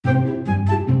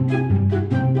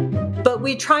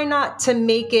try not to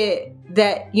make it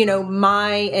that, my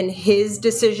and his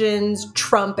decisions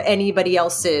trump anybody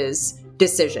else's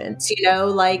decisions,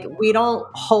 like we don't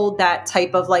hold that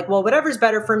type of like, well, whatever's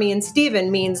better for me and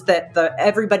Steven means that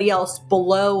everybody else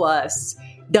below us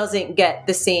doesn't get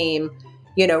the same,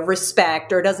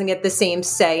 respect or doesn't get the same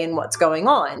say in what's going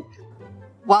on.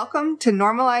 Welcome to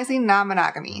Normalizing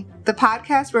Non-Monogamy, the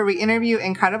podcast where we interview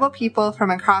incredible people from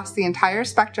across the entire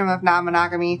spectrum of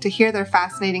non-monogamy to hear their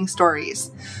fascinating stories.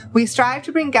 We strive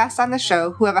to bring guests on the show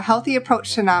who have a healthy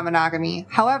approach to non-monogamy.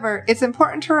 However, it's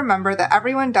important to remember that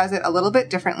everyone does it a little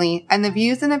bit differently, and the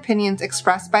views and opinions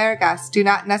expressed by our guests do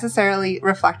not necessarily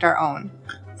reflect our own.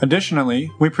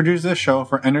 Additionally, we produce this show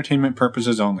for entertainment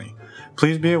purposes only.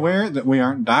 Please be aware that we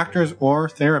aren't doctors or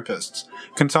therapists.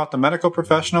 Consult a medical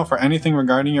professional for anything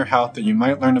regarding your health that you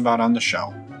might learn about on the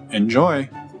show. Enjoy!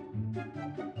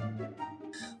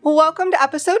 Well, welcome to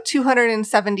episode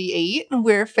 278.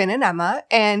 We're Finn and Emma,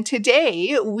 and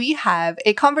today we have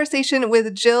a conversation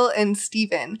with Jill and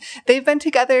Steven. They've been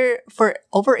together for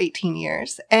over 18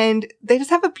 years, and they just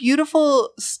have a beautiful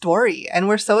story, and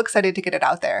we're so excited to get it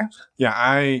out there. Yeah,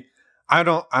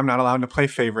 I'm not allowed to play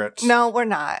favorites. No, we're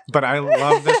not. But I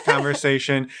love this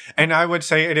conversation, and I would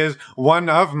say it is one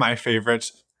of my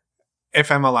favorites,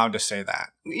 if I'm allowed to say that.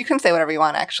 You can say whatever you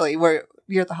want, actually.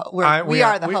 You're the host. We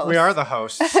are the hosts. We are the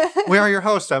hosts. We are your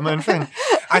hosts, Emma and Finn.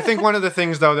 I think one of the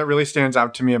things, though, that really stands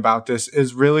out to me about this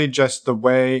is really just the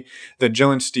way that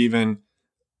Jill and Steven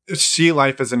see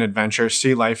life as an adventure,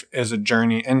 see life as a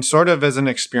journey, and sort of as an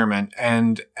experiment.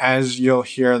 And as you'll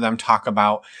hear them talk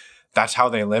about, that's how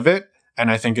they live it. And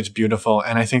I think it's beautiful.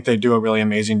 And I think they do a really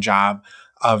amazing job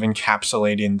of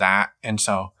encapsulating that. And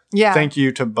so thank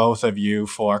you to both of you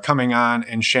for coming on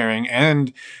and sharing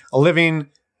and living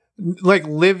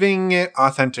it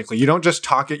authentically. You don't just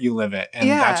talk it, you live it. And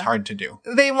that's hard to do.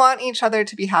 They want each other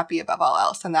to be happy above all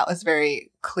else. And that was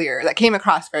very clear. That came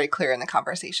across very clear in the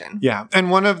conversation. Yeah. And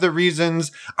one of the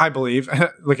reasons I believe,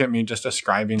 look at me just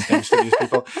ascribing things to these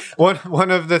people.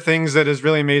 One of the things that is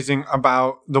really amazing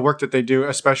about the work that they do,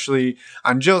 especially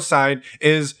on Jill's side,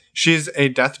 is she's a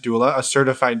death doula, a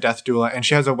certified death doula, and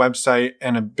she has a website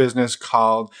and a business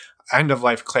called End of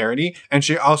Life Clarity. And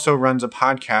she also runs a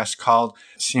podcast called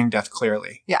Seeing Death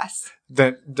Clearly. Yes.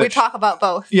 We talk about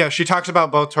both. Yeah, she talks about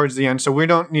both towards the end. So we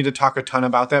don't need to talk a ton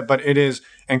about that, but it is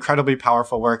incredibly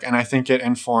powerful work. And I think it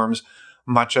informs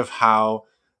much of how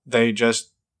they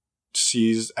just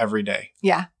seize every day.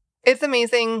 Yeah. It's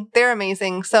amazing. They're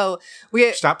amazing. So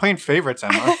Stop playing favorites,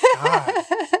 Emma. God.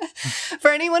 For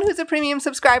anyone who's a premium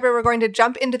subscriber, we're going to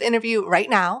jump into the interview right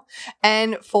now.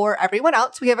 And for everyone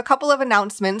else, we have a couple of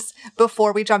announcements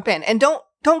before we jump in. And don't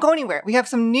go anywhere. We have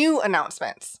some new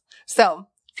announcements. So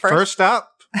first up,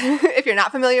 if you're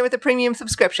not familiar with the premium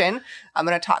subscription, I'm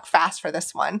going to talk fast for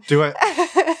this one. Do it.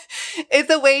 It's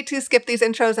a way to skip these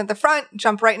intros at the front,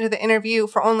 jump right into the interview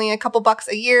for only a couple bucks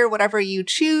a year, whatever you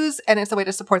choose. And it's a way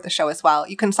to support the show as well.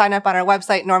 You can sign up on our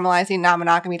website,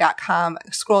 normalizingnonmonogamy.com,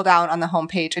 scroll down on the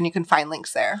homepage, and you can find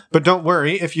links there. But don't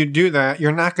worry, if you do that,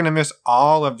 you're not going to miss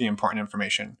all of the important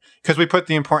information because we put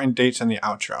the important dates in the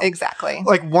outro. Exactly.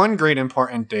 Like one great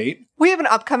important date. We have an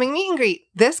upcoming meet and greet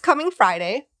this coming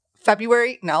Friday.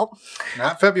 February? No.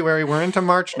 Not February. We're into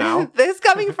March now. This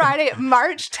coming Friday,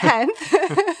 March 10th.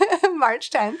 March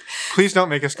 10th. Please don't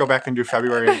make us go back and do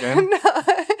February again. No.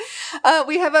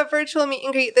 We have a virtual meet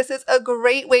and greet. This is a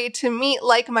great way to meet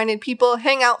like-minded people,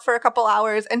 hang out for a couple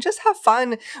hours, and just have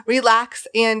fun, relax.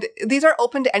 And these are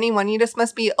open to anyone. You just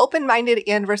must be open-minded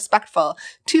and respectful.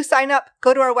 To sign up,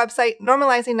 go to our website,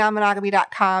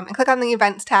 normalizingnonmonogamy.com, and click on the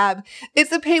events tab.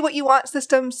 It's a pay what you want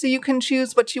system, so you can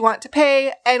choose what you want to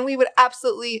pay. And we would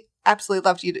absolutely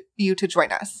love you to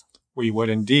join us. We would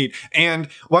indeed. And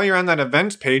while you're on that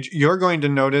events page, you're going to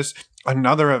notice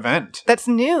another event. That's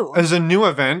new. There's a new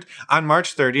event on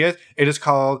March 30th. It is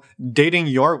called Dating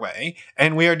Your Way.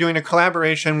 And we are doing a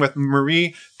collaboration with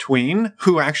Marie Tween,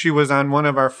 who actually was on one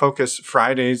of our Focus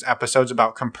Fridays episodes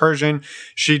about compersion.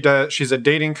 She's a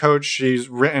dating coach. She's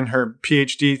written her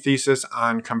PhD thesis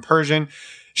on compersion.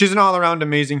 She's an all-around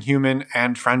amazing human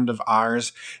and friend of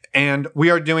ours. And we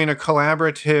are doing a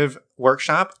collaborative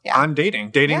workshop on dating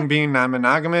being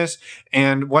non-monogamous,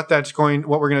 and what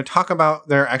we're going to talk about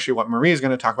there. Actually, what Marie is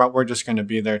going to talk about, we're just going to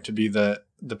be there to be the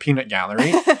peanut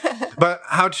gallery. But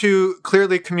how to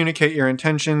clearly communicate your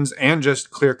intentions and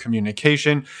just clear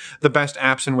communication, the best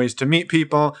apps and ways to meet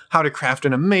people, how to craft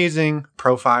an amazing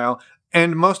profile,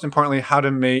 and most importantly, how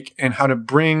to make and how to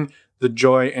bring the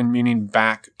joy and meaning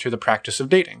back to the practice of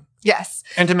dating. Yes.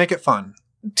 And to make it fun.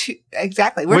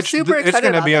 Exactly. We're super excited. It's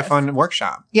going to be this. a fun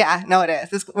workshop. Yeah, no, it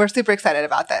is. We're super excited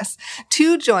about this.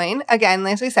 To join, again,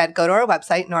 as we said, go to our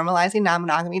website,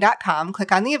 normalizingnonmonogamy.com,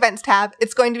 click on the events tab.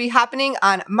 It's going to be happening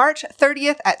on March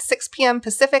 30th at 6 p.m.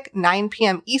 Pacific, 9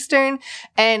 p.m. Eastern,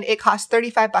 and it costs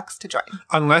 $35 to join.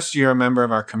 Unless you're a member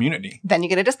of our community. Then you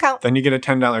get a discount. Then you get a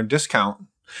 $10 discount,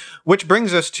 which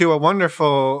brings us to a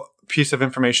wonderful piece of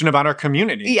information about our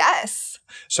community. Yes.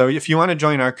 So if you want to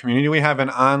join our community, we have an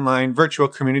online virtual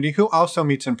community who also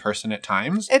meets in person at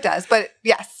times. It does, but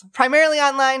yes, primarily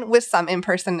online with some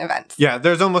in-person events. Yeah,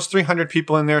 there's almost 300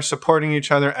 people in there supporting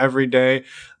each other every day,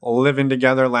 living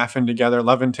together, laughing together,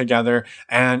 loving together,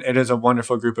 and it is a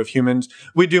wonderful group of humans.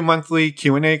 We do monthly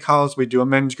Q&A calls, we do a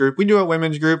men's group, we do a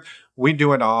women's group, we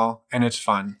do it all, and it's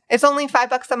fun. It's only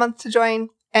 $5 a month to join,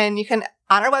 and you can,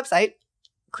 on our website,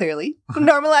 clearly,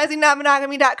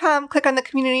 normalizingnonmonogamy.com, click on the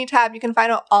community tab. You can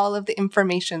find out all of the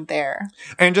information there.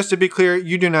 And just to be clear,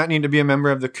 you do not need to be a member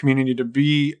of the community to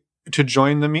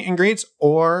join the meet and greets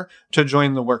or to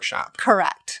join the workshop.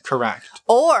 Correct.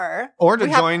 Or to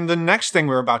join the next thing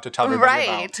we're about to tell everybody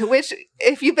about. Right. Which,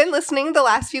 if you've been listening the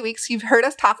last few weeks, you've heard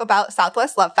us talk about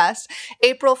Southwest Love Fest,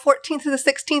 April 14th to the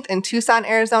 16th in Tucson,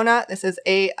 Arizona. This is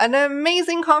an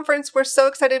amazing conference we're so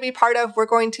excited to be part of. We're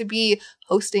going to be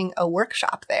hosting a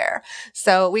workshop there.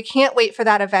 So we can't wait for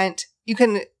that event. You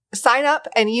can sign up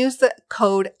and use the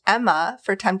code EMMA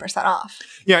for 10% off.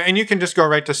 Yeah, and you can just go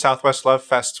right to Southwest Love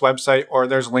Fest's website, or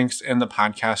there's links in the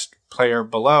podcast player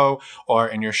below, or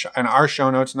in our show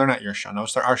notes. And they're not your show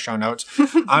notes, they're our show notes.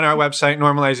 On our website,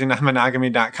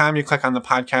 normalizingnonmonogamy.com, you click on the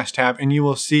podcast tab, and you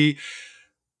will see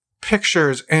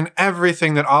pictures and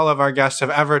everything that all of our guests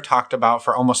have ever talked about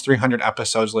for almost 300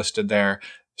 episodes listed there.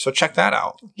 So check that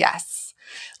out. Yes.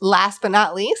 Last but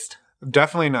not least,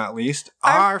 definitely not least,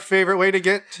 our favorite way to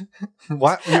get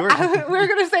what? We're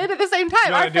going to say it at the same time.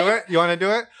 You want to do it? You want to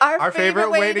do it? Our favorite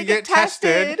way to get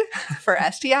tested for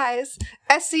STIs.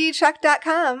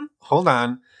 SCCheck.com. Hold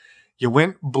on. You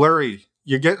went blurry.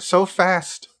 You get so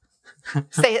fast.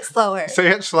 Say it slower. Say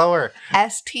it slower.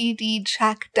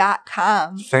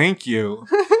 STDcheck.com. Thank you.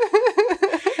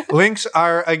 Links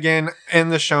are, again, in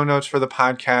the show notes for the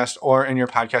podcast or in your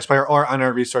podcast player or on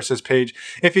our resources page.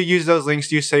 If you use those links,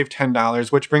 you save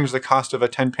 $10, which brings the cost of a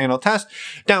 10-panel test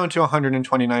down to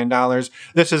 $129.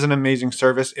 This is an amazing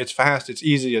service. It's fast. It's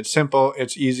easy. It's simple.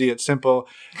 It's easy. It's simple.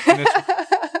 And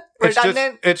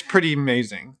it's pretty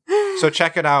amazing. So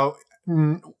check it out.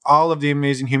 All of the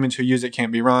amazing humans who use it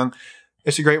can't be wrong.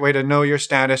 It's a great way to know your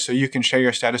status so you can share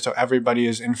your status so everybody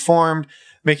is informed,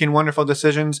 making wonderful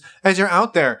decisions as you're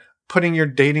out there putting your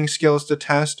dating skills to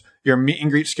test, your meet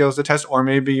and greet skills to test, or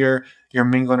maybe you're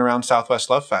mingling around Southwest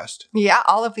Love Fest. Yeah,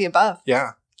 all of the above.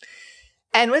 Yeah.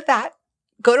 And with that,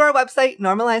 go to our website,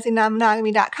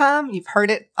 normalizingnonmonogamy.com. You've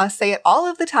heard us say it all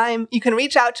of the time. You can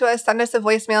reach out to us, send us a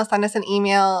voicemail, send us an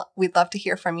email. We'd love to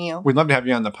hear from you. We'd love to have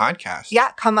you on the podcast.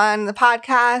 Yeah, come on the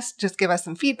podcast. Just give us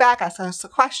some feedback, ask us a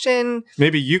question.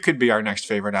 Maybe you could be our next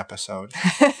favorite episode.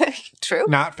 True.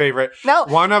 Not favorite. No.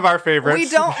 One of our favorites. We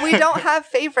don't have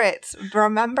favorites,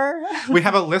 remember? We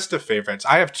have a list of favorites.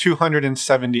 I have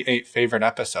 278 favorite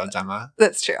episodes, Emma.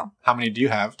 That's true. How many do you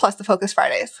have? Plus the Focus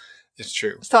Fridays. It's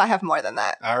true. So I have more than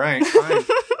that. All right, fine.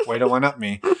 Way to one-up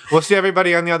me. We'll see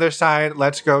everybody on the other side.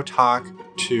 Let's go talk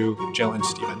to Jill and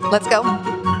Stephen. Let's go.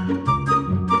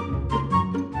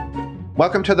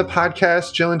 Welcome to the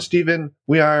podcast, Jill and Stephen.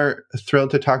 We are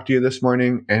thrilled to talk to you this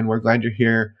morning, and we're glad you're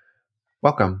here.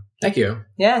 Welcome. Thank you.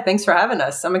 Yeah, thanks for having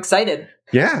us. I'm excited.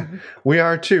 Yeah, we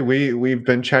are too. We've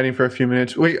been chatting for a few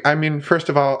minutes. First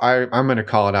of all, I'm going to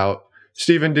call it out.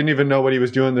 Stephen didn't even know what he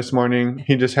was doing this morning.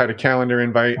 He just had a calendar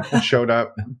invite, showed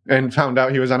up, and found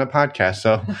out he was on a podcast.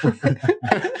 So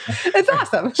it's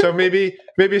awesome. So maybe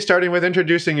starting with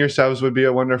introducing yourselves would be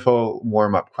a wonderful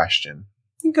warm-up question.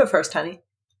 You go first, honey.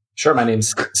 Sure. My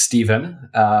name's Stephen.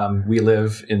 We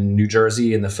live in New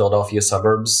Jersey in the Philadelphia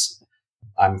suburbs.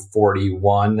 I'm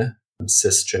 41, I'm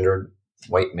cisgendered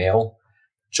white male.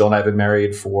 Jill and I have been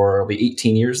married for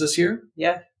 18 years this year.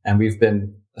 Yeah. And we've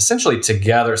been essentially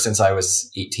together since I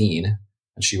was 18,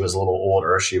 and she was a little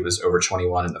older. She was over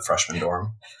 21 in the freshman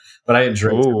dorm. But I didn't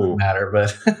drink, so it didn't matter,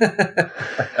 but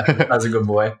I was a good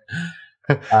boy.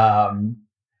 And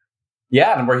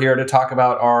we're here to talk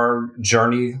about our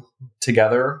journey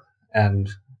together and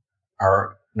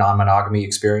our non-monogamy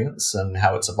experience and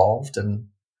how it's evolved. And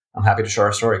I'm happy to share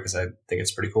our story because I think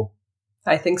it's pretty cool.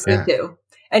 I think so too.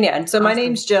 And so my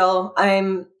name's Jill. I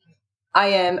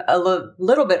am a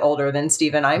little bit older than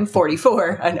Stephen. I'm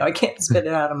 44. I know I can't spit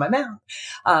it out of my mouth.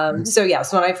 So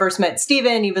when I first met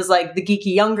Stephen, he was like the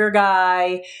geeky younger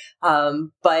guy.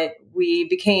 But we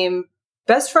became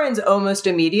best friends almost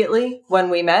immediately when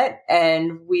we met.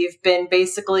 And we've been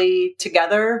basically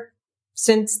together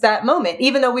since that moment,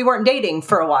 even though we weren't dating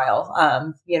for a while.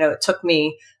 It took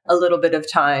me a little bit of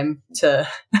time to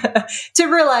to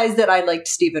realize that I liked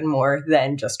Stephen more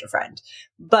than just a friend.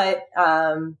 But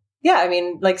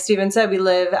like Stephen said, we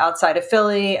live outside of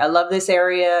Philly. I love this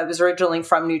area. I was originally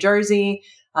from New Jersey,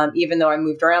 even though I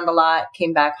moved around a lot,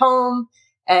 came back home.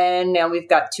 And now we've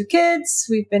got 2 kids.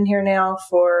 We've been here now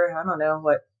for,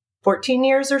 14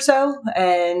 years or so.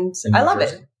 And I love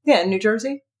it. Yeah, in New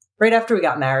Jersey. Right after we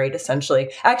got married,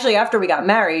 essentially. Actually, after we got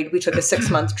married, we took a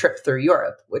 6-month trip through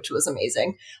Europe, which was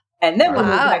amazing. And then we moved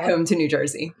back home to New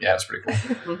Jersey. Yeah, it's pretty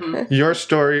cool. Mm-hmm. Your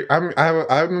story,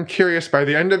 I'm curious, by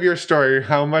the end of your story,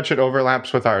 how much it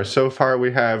overlaps with ours. So far,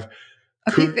 we have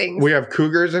a few things. We have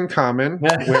cougars in common. We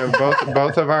have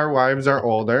both of our wives are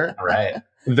older. All right.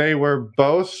 They were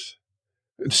both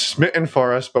smitten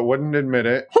for us, but wouldn't admit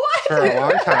it for a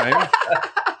long time.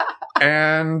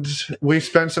 And we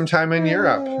spent some time in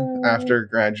Europe after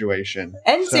graduation.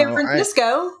 And San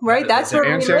Francisco, right? That's where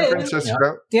we live. San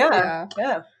Francisco. Yeah.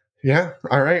 Yeah.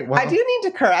 All right. Well, I do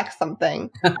need to correct something.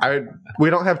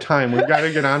 We don't have time. We've got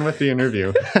to get on with the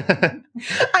interview.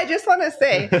 I just want to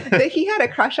say that he had a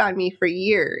crush on me for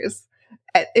years.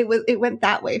 It went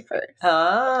that way first.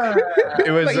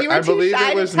 It was. I believe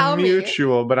it was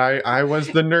mutual, but I was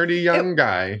the nerdy young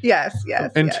guy. Yes.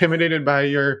 Intimidated by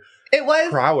your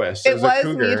prowess. It was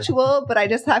mutual, but I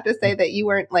just have to say that you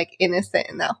weren't like innocent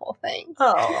in that whole thing.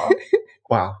 Oh,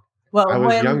 wow. Well, I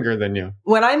was younger than you.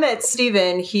 When I met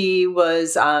Stephen, he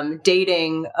was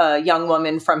dating a young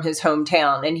woman from his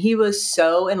hometown, and he was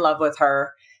so in love with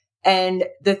her. And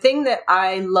the thing that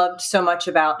I loved so much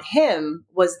about him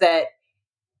was that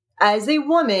as a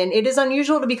woman, it is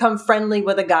unusual to become friendly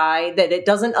with a guy that it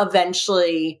doesn't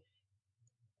eventually,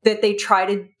 that they try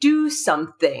to do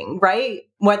something, right?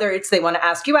 Whether it's they want to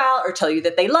ask you out or tell you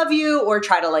that they love you or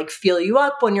try to like feel you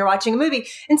up when you're watching a movie.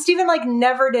 And Stephen like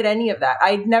never did any of that.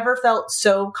 I'd never felt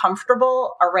so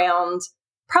comfortable around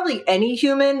probably any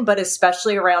human, but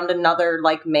especially around another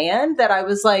like man, that I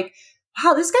was like,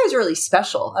 wow, this guy's really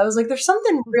special. I was like, there's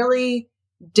something really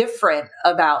different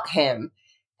about him.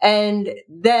 And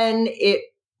then it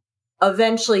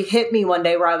eventually hit me one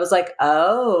day where I was like,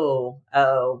 oh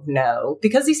no,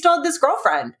 because he still had this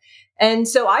girlfriend. And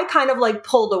so I kind of like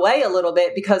pulled away a little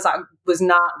bit because I was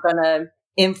not going to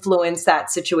influence that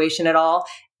situation at all.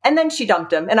 And then she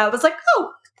dumped him and I was like,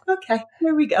 oh, okay,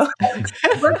 there we go.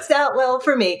 It works out well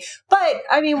for me. But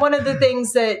I mean, one of the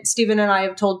things that Stephen and I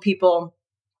have told people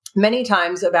many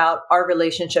times about our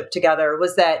relationship together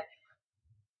was that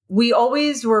we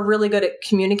always were really good at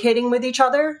communicating with each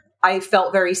other. I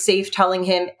felt very safe telling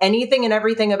him anything and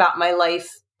everything about my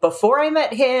life before I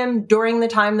met him, during the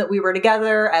time that we were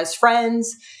together as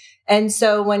friends. And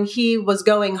so when he was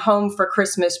going home for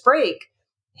Christmas break,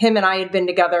 him and I had been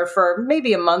together for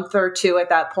maybe a month or 2 at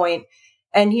that point.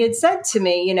 And he had said to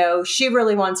me, she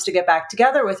really wants to get back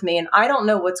together with me and I don't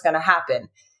know what's going to happen.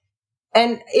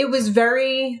 And it was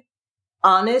very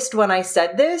honest when I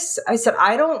said this. I said,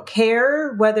 I don't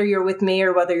care whether you're with me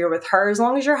or whether you're with her, as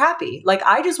long as you're happy. Like,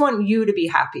 I just want you to be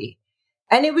happy.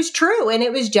 And it was true. And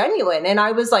it was genuine. And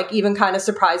I was like, even kind of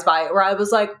surprised by it, where I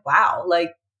was like, wow,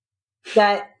 like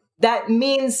that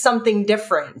means something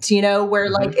different, where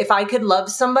like, if I could love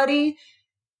somebody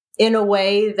in a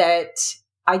way that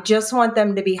I just want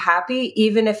them to be happy,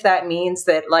 even if that means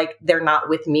that like, they're not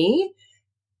with me.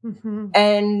 Mm-hmm.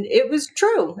 And it was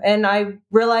true. And I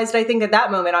realized, I think at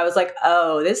that moment, I was like,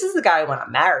 oh, this is the guy I want to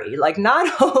marry. Like,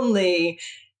 not only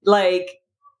like,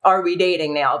 are we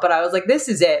dating now? But I was like, this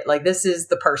is it. Like, this is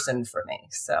the person for me.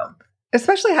 So,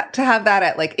 especially to have that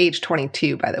at like age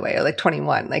 22, by the way, or like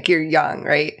 21, like you're young,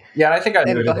 right? Yeah. And I think I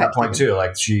knew it at that point too.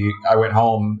 Like I went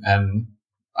home and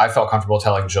I felt comfortable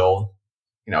telling Jill,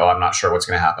 I'm not sure what's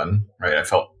going to happen. Right. I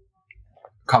felt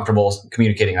comfortable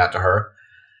communicating that to her.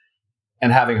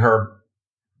 And having her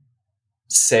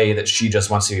say that she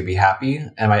just wants to be happy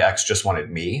and my ex just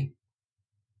wanted me.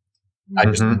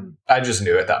 Mm-hmm. I just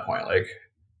knew at that point, like,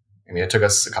 it took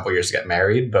us a couple of years to get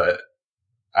married, but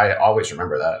I always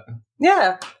remember that.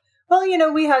 Yeah. Well,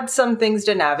 we had some things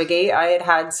to navigate. I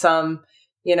had some,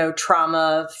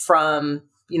 trauma from,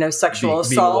 sexual assault.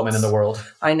 Being a woman in the world.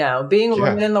 I know. Being a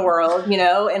woman in the world,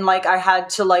 and like I had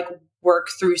to like work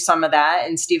through some of that.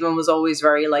 And Stephen was always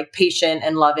very like patient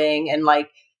and loving and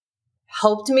like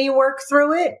helped me work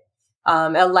through it,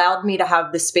 allowed me to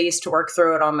have the space to work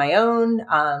through it on my own.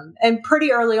 And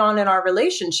pretty early on in our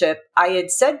relationship, I had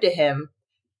said to him,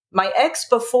 my ex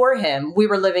before him, we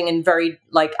were living in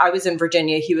I was in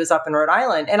Virginia, he was up in Rhode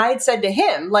Island. And I had said to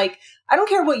him, like, I don't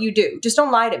care what you do. Just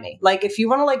don't lie to me. Like, if you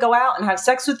want to like go out and have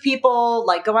sex with people,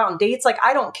 like go out on dates, like,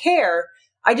 I don't care.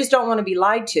 I just don't want to be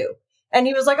lied to. And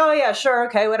he was like, oh yeah, sure.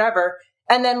 Okay, whatever.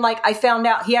 And then like, I found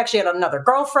out he actually had another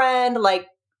girlfriend, like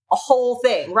a whole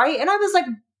thing. Right. And I was like,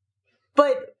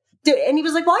 and he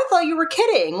was like, well, I thought you were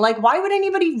kidding. Like, why would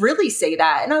anybody really say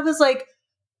that? And I was like,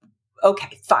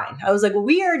 okay, fine. I was like, well,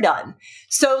 we are done.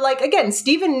 So like, again,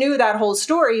 Steven knew that whole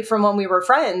story from when we were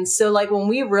friends. So like when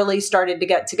we really started to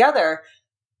get together,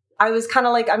 I was kind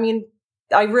of like, I mean,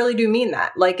 I really do mean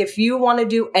that. Like, if you want to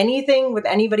do anything with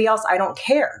anybody else, I don't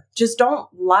care. Just don't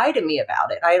lie to me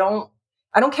about it. I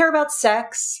don't care about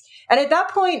sex. And at that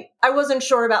point, I wasn't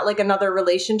sure about like another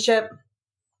relationship.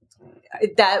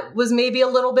 That was maybe a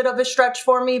little bit of a stretch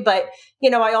for me, but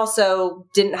I also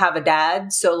didn't have a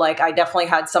dad. So like, I definitely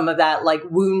had some of that like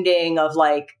wounding of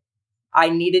like, I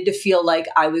needed to feel like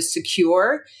I was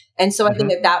secure. And so I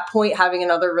think at that point, having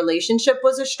another relationship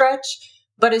was a stretch.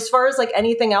 But as far as like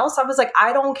anything else, I was like,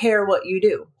 I don't care what you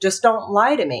do. Just don't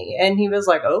lie to me. And he was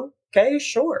like, okay,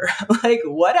 sure. Like,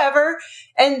 whatever.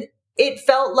 And it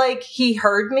felt like he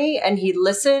heard me and he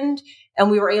listened. And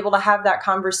we were able to have that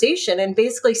conversation and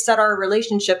basically set our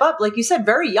relationship up, like you said,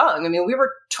 very young. I mean, we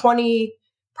were 20,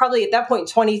 probably at that point,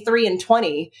 23 and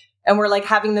 20. And we're like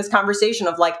having this conversation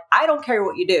of like, I don't care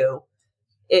what you do.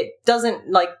 It doesn't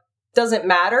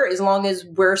matter as long as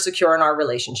we're secure in our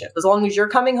relationship. As long as you're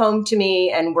coming home to me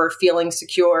and we're feeling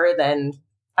secure, then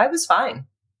I was fine.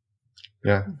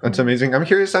 Yeah, that's amazing. I'm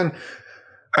curious on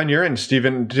your end,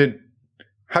 Steven,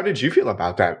 how did you feel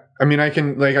about that? I mean, I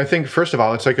think, first of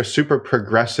all, it's like a super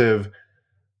progressive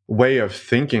way of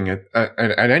thinking at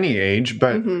any age,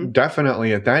 but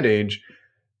definitely at that age.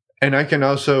 And I can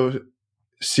also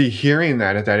see hearing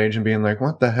that at that age and being like,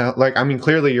 what the hell? Like, I mean,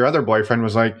 clearly your other boyfriend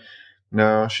was like,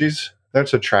 no,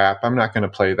 that's a trap. I'm not going to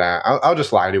play that. I'll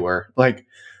just lie to her. Like,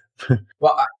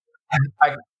 well,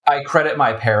 I credit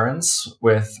my parents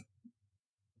with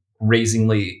raising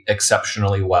me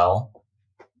exceptionally well.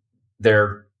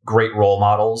 They're great role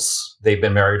models. They've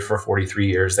been married for 43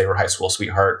 years. They were high school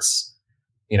sweethearts.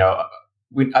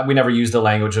 We never use the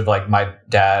language of like my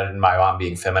dad and my mom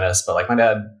being feminists, but like my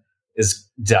dad is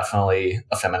definitely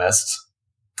a feminist.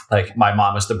 Like, my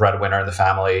mom was the breadwinner in the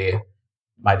family.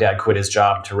 My dad quit his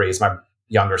job to raise my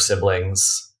younger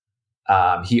siblings.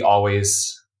 He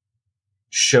always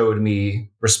showed me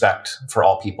respect for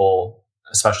all people,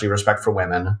 especially respect for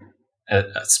women,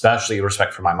 especially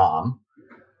respect for my mom.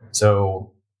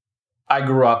 So I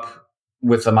grew up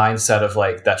with the mindset of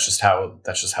like, that's just how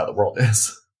the world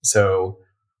is. So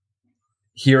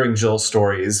hearing Jill's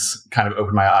stories kind of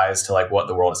opened my eyes to like what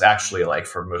the world is actually like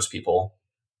for most people.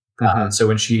 So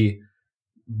when she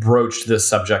broached this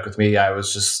subject with me, I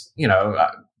was just, it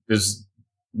was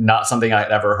not something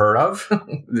I'd ever heard of,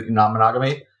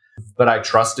 non-monogamy, but I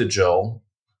trusted Jill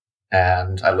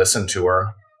and I listened to her,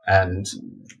 and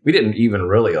we didn't even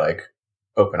really like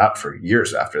open up for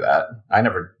years after that. I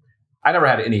never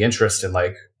had any interest in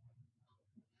like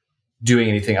doing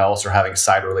anything else or having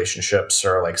side relationships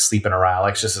or like sleeping around.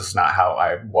 Like, just is not how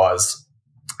I was.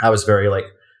 I was very like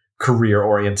career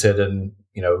oriented and,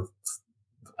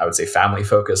 I would say family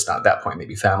focused. Not at that point,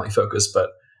 maybe family focused,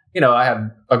 but I had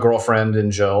a girlfriend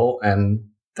in Jill, and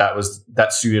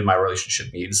that suited my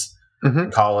relationship needs.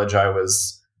 In college, I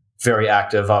was very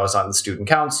active. I was on the student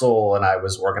council and I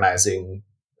was organizing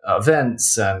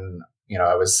events, and,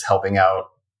 I was helping out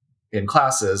in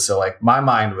classes. So like my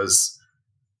mind was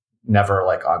never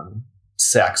like on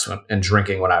sex and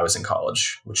drinking when I was in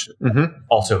college, which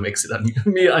also makes it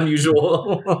me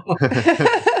unusual.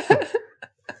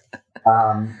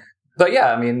 But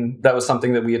yeah, I mean, that was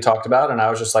something that we had talked about, and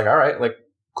I was just like, all right, like,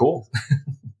 cool.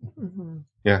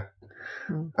 Yeah.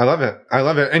 I love it.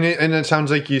 And it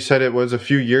sounds like you said it was a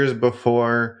few years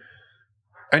before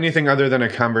anything other than a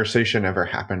conversation ever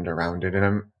happened around it. And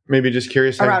I'm maybe just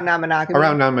curious. Around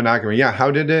non-monogamy. Yeah. How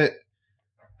did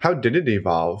it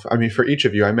evolve? I mean, for each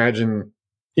of you, I imagine,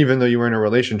 even though you were in a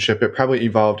relationship, it probably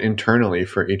evolved internally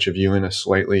for each of you in a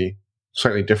slightly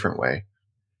different way.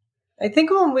 I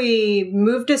think when we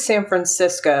moved to San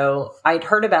Francisco, I'd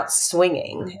heard about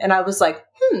swinging, and I was like,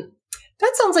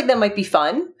 that sounds like that might be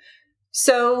fun.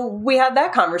 So we had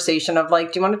that conversation of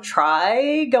like, do you want to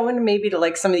try going maybe to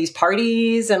like some of these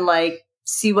parties and like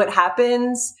see what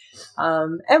happens?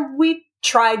 And we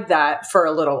tried that for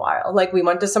a little while. Like, we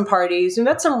went to some parties, we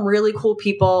met some really cool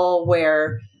people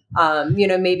where,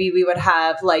 maybe we would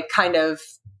have like kind of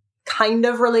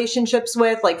relationships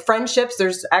with, like friendships.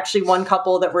 There's actually one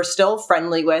couple that we're still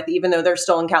friendly with, even though they're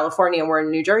still in California and we're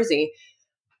in New Jersey.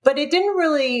 but it didn't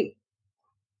really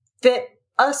fit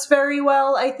us very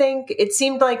well, I think. It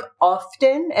seemed like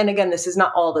often, and again, this is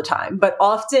not all the time, but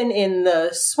often in the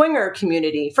swinger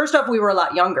community, first off, we were a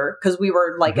lot younger because we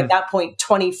were like at that point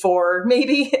 24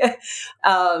 maybe.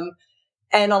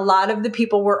 And a lot of the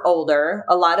people were older.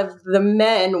 A lot of the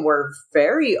men were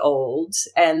very old,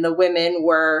 and the women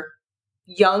were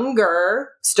younger,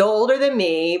 still older than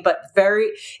me, but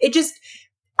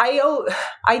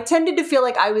I tended to feel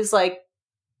like I was like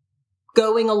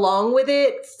going along with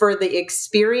it for the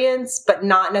experience, but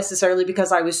not necessarily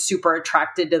because I was super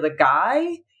attracted to the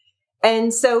guy.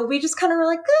 And so we just kind of were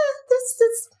like, this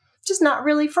is just not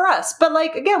really for us. But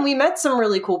like, again, we met some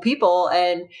really cool people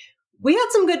and we had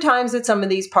some good times at some of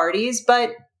these parties,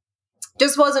 but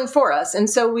just wasn't for us. And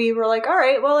so we were like, all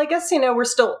right, well, I guess, we're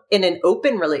still in an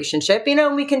open relationship,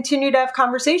 and we continue to have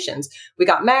conversations. We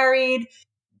got married.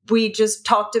 We just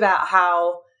talked about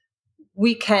how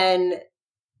we can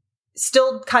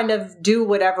still kind of do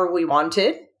whatever we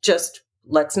wanted. Just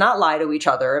let's not lie to each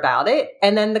other about it.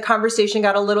 And then the conversation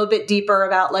got a little bit deeper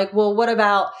about like, well, what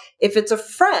about if it's a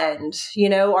friend?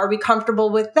 Are we comfortable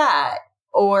with that?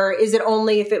 Or is it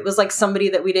only if it was like somebody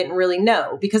that we didn't really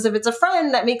know? Because if it's a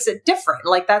friend, that makes it different.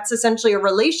 Like that's essentially a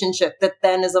relationship that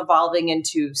then is evolving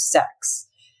into sex.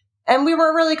 And we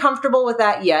weren't really comfortable with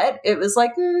that yet. It was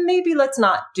like, maybe let's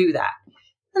not do that.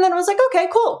 And then it was like, okay,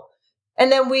 cool.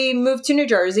 And then we moved to New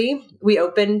Jersey. We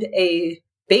opened a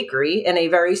bakery in a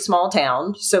very small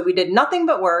town. So we did nothing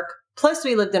but work. Plus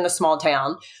we lived in a small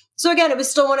town. So again, it was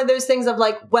still one of those things of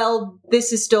like, well,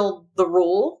 this is still the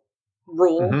rule,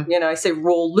 I say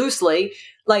rule loosely,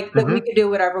 like that we could do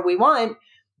whatever we want.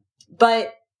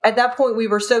 But at that point we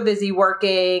were so busy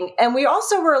working, and we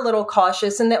also were a little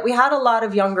cautious in that we had a lot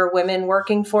of younger women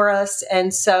working for us.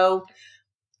 And so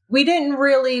we didn't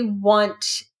really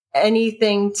want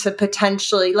anything to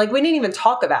potentially, like we didn't even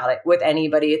talk about it with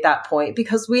anybody at that point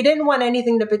because we didn't want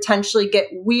anything to potentially get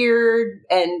weird.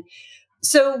 And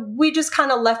so we just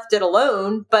kind of left it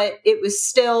alone, but it was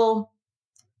still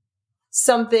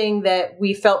something that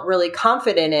we felt really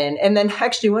confident in. And then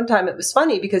actually one time it was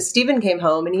funny because Stephen came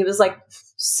home and he was like,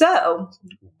 so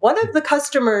one of the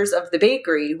customers of the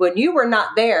bakery, when you were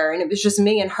not there and it was just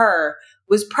me and her,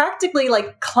 was practically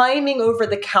like climbing over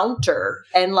the counter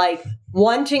and like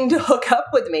wanting to hook up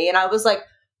with me. And I was like,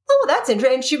 oh, that's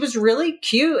interesting. And she was really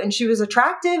cute and she was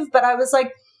attractive, but I was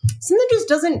like, something just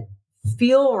doesn't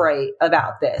feel right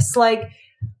about this. Like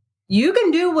you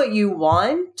can do what you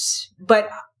want, but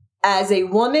as a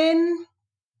woman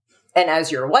and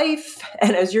as your wife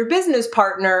and as your business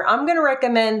partner, I'm going to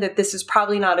recommend that this is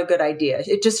probably not a good idea.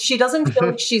 She doesn't feel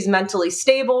like she's mentally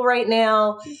stable right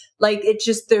now. Like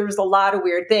there's a lot of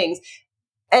weird things.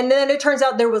 And then it turns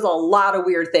out there was a lot of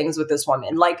weird things with this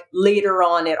woman. Like later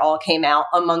on, it all came out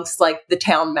amongst like the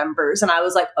town members. And I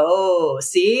was like, oh,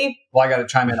 see? Well, I got to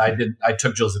chime in. I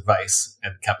took Jill's advice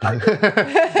and kept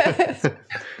it.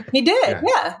 He did,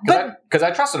 yeah. Because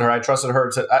I trusted her. I trusted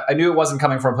her I knew it wasn't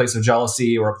coming from a place of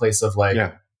jealousy or a place of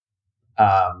like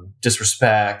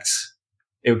disrespect.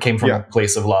 It came from a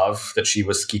place of love that she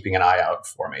was keeping an eye out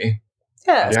for me.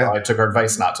 Yeah. So I took her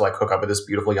advice not to like hook up with this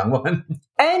beautiful young woman.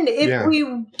 And if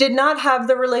we did not have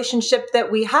the relationship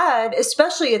that we had,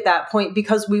 especially at that point,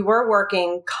 because we were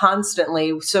working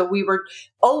constantly, so we were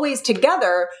always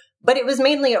together, but it was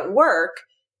mainly at work,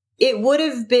 it would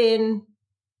have been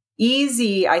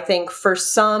easy, I think, for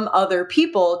some other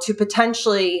people to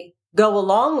potentially go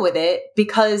along with it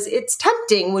because it's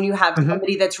tempting when you have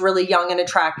somebody that's really young and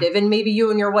attractive. And maybe you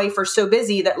and your wife are so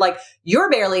busy that like you're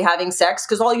barely having sex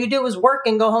because all you do is work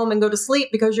and go home and go to sleep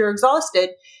because you're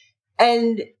exhausted.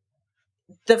 And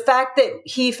the fact that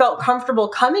he felt comfortable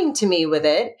coming to me with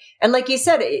it. And like you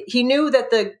said, he knew that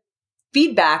the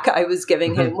feedback I was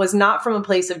giving him was not from a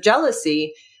place of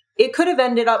jealousy. It could have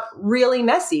ended up really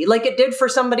messy like it did for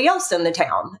somebody else in the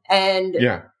town. And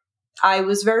I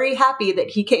was very happy that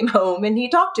he came home and he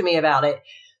talked to me about it.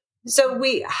 So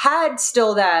we had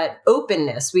still that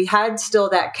openness. We had still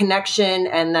that connection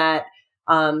and that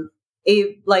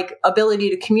ability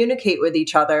to communicate with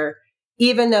each other,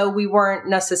 even though we weren't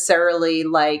necessarily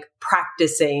like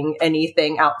practicing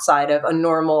anything outside of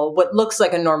what looks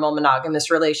like a normal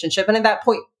monogamous relationship. And at that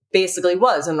point, basically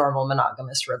was a normal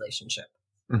monogamous relationship.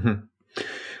 Mm-hmm.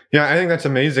 Yeah, I think that's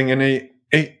amazing. And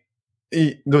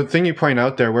the thing you point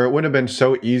out there, where it would have been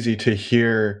so easy to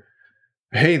hear,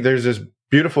 hey, there's this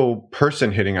beautiful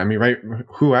person hitting on me, right?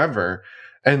 Whoever,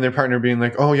 and their partner being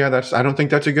like, oh yeah, I don't think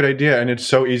that's a good idea. And it's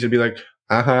so easy to be like,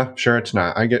 sure, it's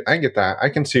not. I get that. I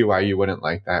can see why you wouldn't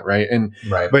like that, right?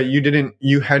 But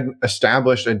you had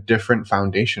established a different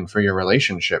foundation for your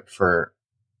relationship for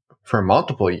for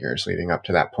multiple years leading up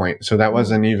to that point. So that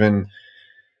wasn't even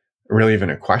really even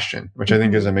a question, which I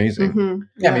think is amazing. Mm-hmm.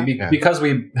 Yeah, I mean, because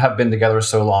we have been together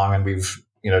so long and we've,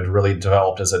 really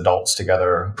developed as adults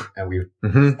together, and we've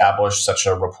established such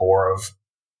a rapport of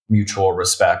mutual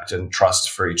respect and trust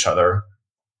for each other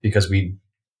because we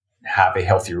have a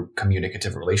healthy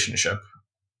communicative relationship.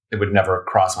 It would never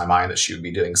cross my mind that she would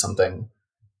be doing something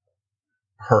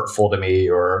hurtful to me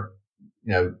or,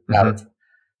 out of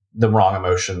the wrong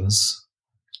emotions.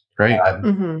 Right. I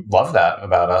love that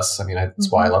about us. I mean,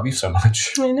 that's why I love you so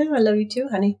much. I know. I love you too,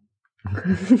 honey.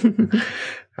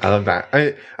 I love that.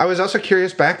 I was also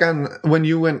curious back on when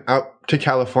you went out to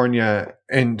California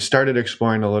and started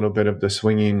exploring a little bit of the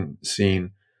swinging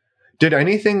scene. Did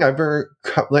anything ever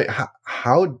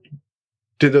how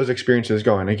did those experiences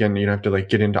go? And again, you don't have to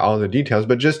get into all the details,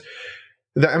 but just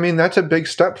that's a big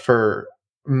step for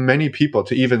many people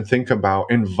to even think about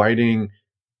inviting,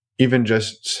 even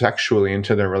just sexually,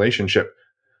 into their relationship.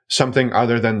 Something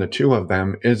other than the two of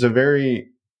them is a very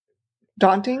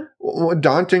daunting,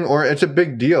 or it's a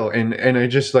big deal. And I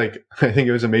just I think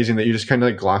it was amazing that you just kind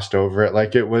of glossed over it.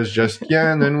 Like it was just,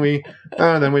 and then we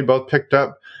both picked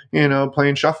up,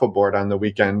 playing shuffleboard on the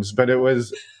weekends. But it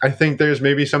was, I think there's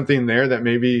maybe something there that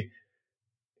maybe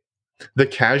the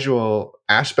casual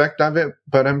aspect of it,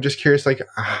 but I'm just curious,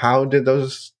 how did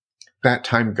that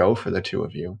time go for the two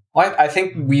of you? Well, I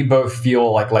think we both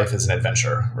feel like life is an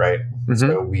adventure, right?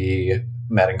 So we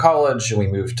met in college and we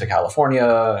moved to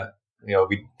California.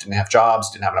 We didn't have jobs,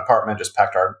 didn't have an apartment, just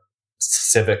packed our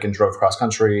Civic and drove cross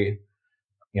country.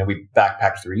 We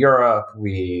backpacked through Europe.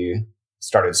 We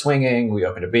started swinging. We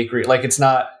opened a bakery. It's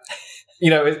not,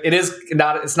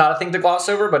 it's not a thing to gloss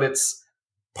over, but it's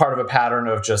part of a pattern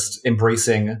of just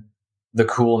embracing the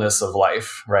coolness of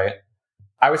life, right?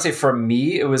 I would say for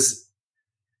me, it was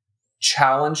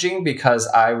challenging because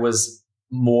I was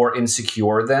more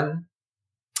insecure then.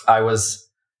 I was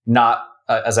not,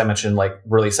 as I mentioned,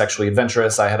 really sexually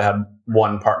adventurous. I had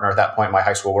one partner at that point, my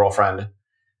high school girlfriend,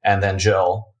 and then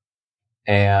Jill.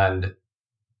 And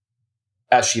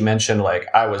as she mentioned,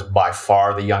 I was by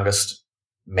far the youngest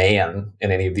man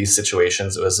in any of these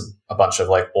situations. It was a bunch of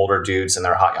older dudes and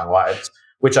their hot young wives,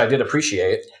 which I did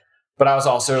appreciate. But I was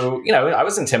also, I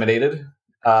was intimidated.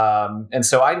 And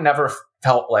so I never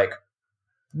felt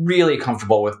really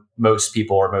comfortable with most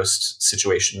people or most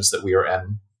situations that we were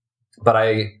in. But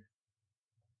I,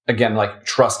 again,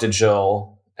 trusted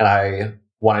Jill, and I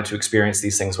wanted to experience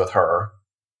these things with her.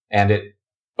 And it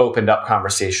opened up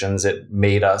conversations. It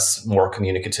made us more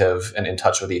communicative and in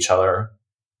touch with each other.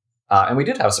 And we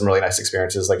did have some really nice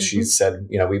experiences. She said,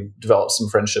 we developed some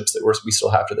friendships that we still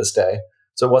have to this day.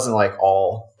 So it wasn't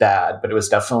all bad, but it was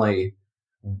definitely,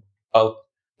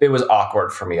 it was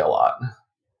awkward for me a lot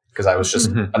because I was just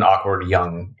an awkward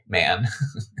young man.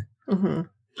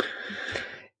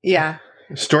 Yeah.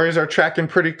 Stories are tracking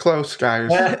pretty close, guys.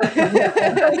 There's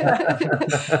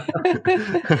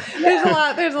a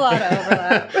lot of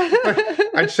overlap.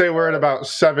 I'd say we're at about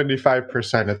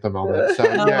 75% at the moment. So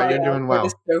you're doing well.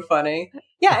 It's so funny.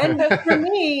 Yeah, and for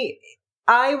me,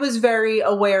 I was very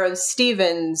aware of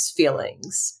Steven's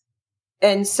feelings.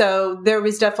 And so there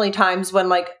was definitely times when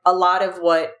a lot of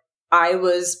what I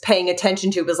was paying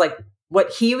attention to was what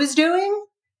he was doing,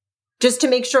 just to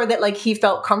make sure that he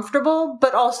felt comfortable,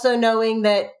 but also knowing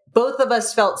that both of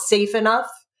us felt safe enough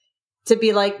to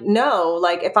be no,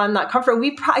 if I'm not comfortable,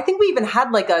 I think we even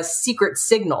had a secret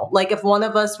signal. If one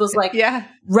of us was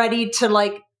ready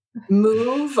to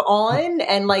move on,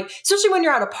 and especially when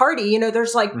you're at a party,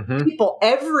 there's people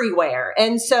everywhere.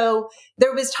 And so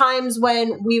there was times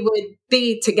when we would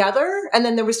be together, and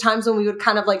then there was times when we would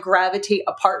kind of gravitate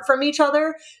apart from each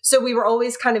other. So we were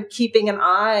always kind of keeping an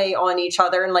eye on each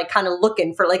other and kind of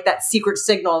looking for that secret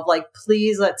signal of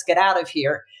please, let's get out of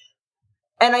here.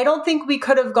 And I don't think we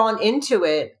could have gone into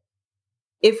it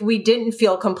if we didn't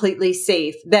feel completely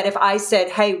safe, that if I said,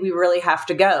 hey, we really have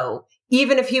to go,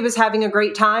 even if he was having a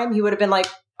great time, he would have been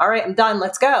all right, I'm done.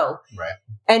 Let's go. Right.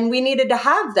 And we needed to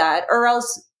have that, or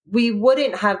else we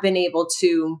wouldn't have been able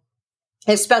to,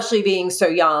 especially being so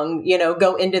young,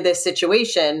 go into this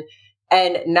situation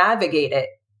and navigate it.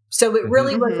 So it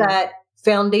really was that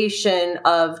foundation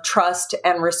of trust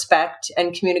and respect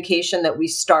and communication that we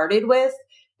started with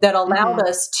that allowed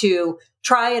us to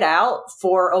try it out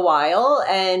for a while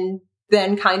and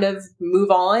then kind of move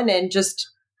on and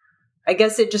just, I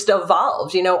guess it just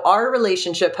evolved. Our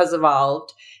relationship has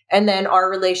evolved, and then our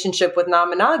relationship with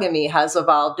non-monogamy has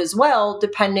evolved as well,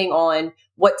 depending on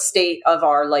what state of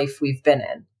our life we've been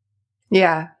in.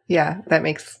 Yeah. That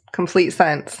makes complete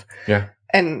sense. Yeah.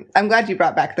 And I'm glad you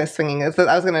brought back the swinging. I was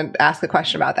going to ask a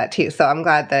question about that too. So I'm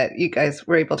glad that you guys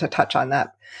were able to touch on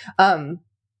that.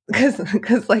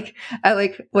 Because like, I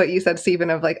like what you said, Stephen,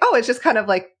 of like, oh, it's just kind of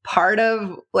like part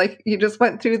of like, you just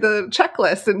went through the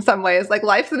checklist in some ways, like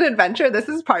life's an adventure. This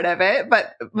is part of it.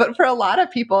 But for a lot of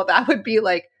people, that would be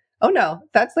like, oh no,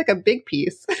 that's like a big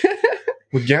piece.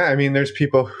 Well, yeah. I mean, there's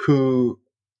people who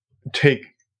take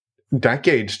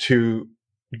decades to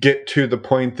get to the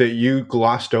point that you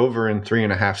glossed over in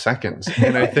 3.5 seconds.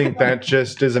 And I think that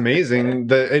just is amazing.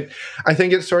 I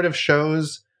think it sort of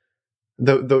shows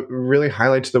the really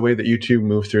highlights the way that you two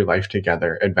move through life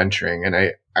together, adventuring. And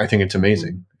I think it's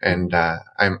amazing. And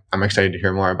I'm excited to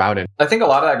hear more about it. I think a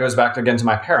lot of that goes back again to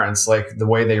my parents. Like the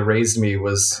way they raised me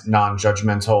was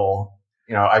non-judgmental.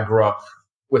 You know, I grew up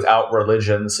without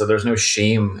religion, so there's no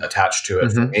shame attached to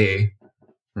it for me.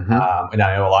 Mm-hmm. And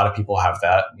I know a lot of people have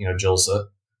that. You know, Jill's a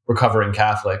recovering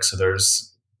Catholic, so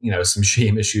there's, you know, some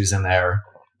shame issues in there.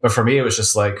 But for me, it was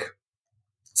just like,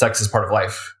 sex is part of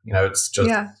life. You know, it's just,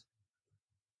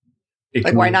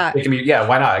 why not? It can be,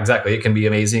 why not? Exactly. It can be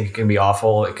amazing. It can be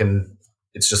awful.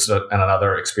 It's just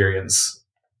another experience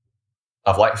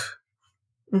of life.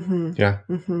 Mm-hmm. Yeah.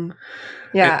 Mm-hmm.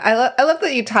 Yeah. I love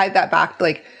that you tied that back,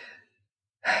 like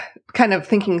kind of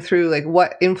thinking through like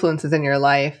what influences in your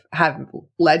life have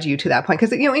led you to that point.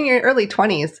 Because, you know, in your early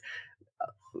 20s,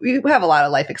 you have a lot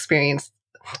of life experience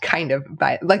kind of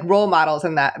by like role models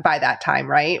in that by that time.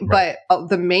 Right. But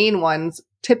the main ones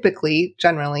typically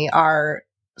generally are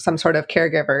some sort of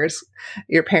caregivers,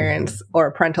 your parents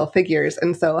or parental figures.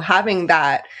 And so having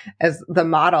that as the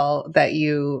model that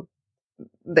you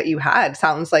had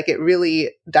sounds like it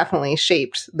really definitely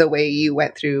shaped the way you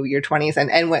went through your 20s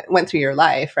and went through your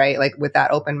life, right? Like with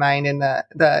that open mind and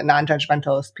the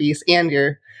non-judgmental piece and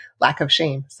your lack of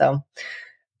shame. So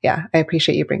yeah, I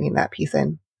appreciate you bringing that piece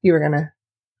in. You were going to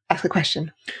ask a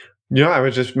question. Yeah, I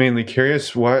was just mainly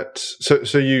curious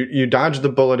so you dodged the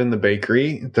bullet in the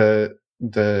bakery,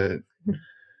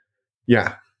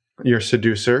 your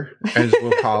seducer, as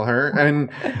we'll call her.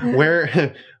 And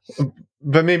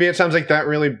but maybe it sounds like that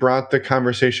really brought the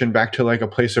conversation back to like a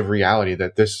place of reality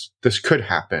that this could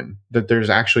happen, that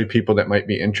there's actually people that might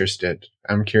be interested.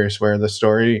 I'm curious where the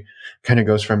story kind of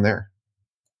goes from there.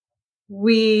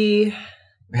 We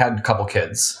had a couple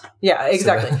kids. Yeah,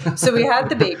 exactly. So we had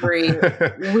the bakery.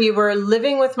 We were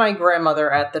living with my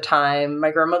grandmother at the time.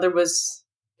 My grandmother was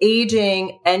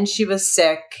aging and she was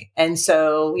sick. And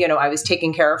so, you know, I was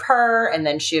taking care of her, and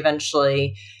then she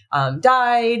eventually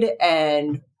died,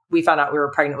 and we found out we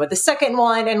were pregnant with the second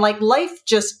one, and like life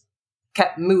just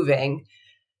kept moving.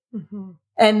 Mm-hmm.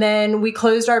 And then we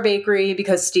closed our bakery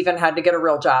because Stephen had to get a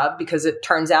real job, because it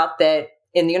turns out that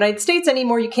in the United States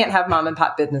anymore, you can't have mom and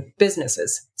pop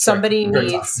businesses. Somebody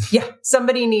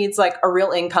needs like a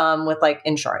real income with like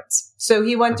insurance. So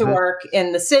he went to work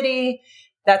in the city.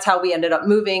 That's how we ended up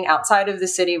moving outside of the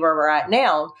city where we're at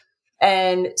now.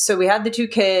 And so we had the 2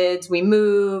 kids, we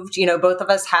moved, you know, both of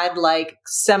us had like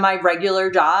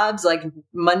semi-regular jobs, like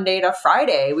Monday to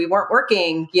Friday. We weren't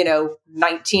working, you know,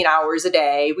 19 hours a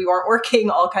day. We weren't working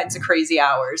all kinds of crazy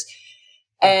hours.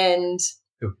 And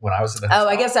when I was in the hotel.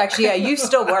 I guess actually, yeah, you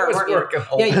still were working.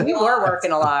 Yeah, you were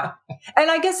working a lot. And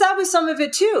I guess that was some of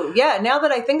it too. Yeah, now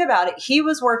that I think about it, he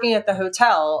was working at the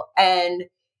hotel, and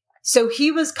so he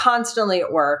was constantly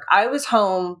at work. I was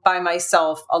home by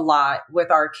myself a lot with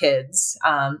our kids,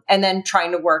 and then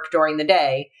trying to work during the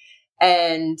day.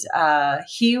 And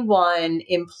he won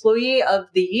Employee of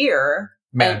the Year.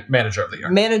 Manager of the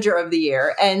Year. Manager of the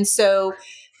Year. And so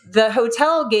the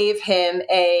hotel gave him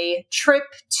a trip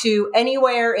to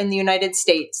anywhere in the United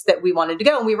States that we wanted to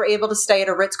go. And we were able to stay at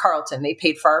a Ritz-Carlton. They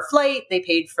paid for our flight. They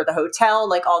paid for the hotel,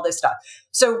 like all this stuff.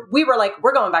 So we were like,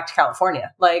 we're going back to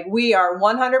California. Like we are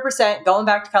 100% going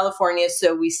back to California.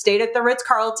 So we stayed at the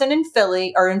Ritz-Carlton in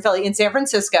San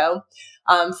Francisco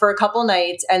for a couple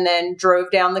nights, and then drove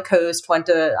down the coast, went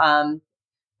to,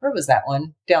 where was that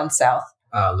one? Down south.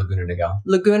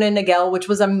 Laguna Niguel, which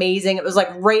was amazing. It was like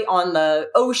right on the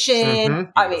ocean.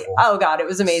 Mm-hmm. I mean, oh God, it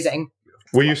was amazing.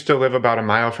 We used to live about a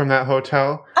mile from that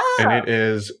hotel, and it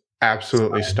is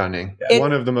absolutely stunning.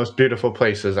 One of the most beautiful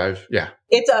places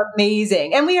It's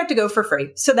amazing. And we had to go for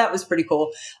free. So that was pretty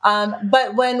cool.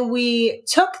 But when we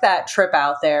took that trip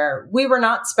out there, we were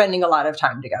not spending a lot of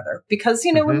time together because,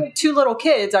 you know, we had 2 little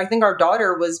kids. I think our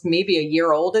daughter was maybe a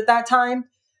year old at that time.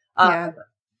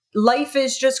 Life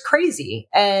is just crazy.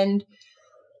 And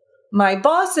my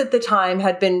boss at the time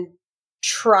had been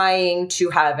trying to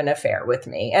have an affair with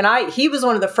me. And he was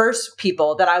one of the first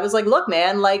people that I was like, look,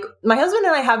 man, like my husband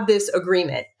and I have this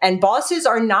agreement, and bosses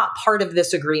are not part of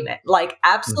this agreement. Like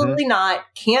absolutely not,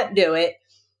 can't do it.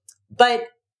 but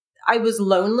I was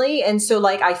lonely. And so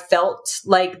like, I felt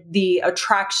like the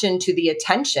attraction to the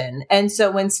attention. And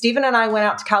so when Stephen and I went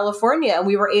out to California and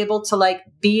we were able to like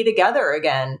be together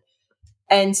again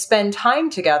and spend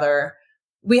time together,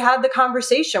 we had the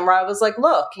conversation where I was like,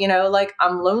 look, you know, like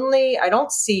I'm lonely. I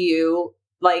don't see you.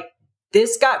 Like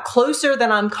this got closer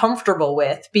than I'm comfortable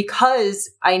with because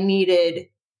I needed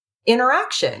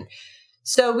interaction.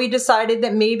 So we decided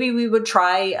that maybe we would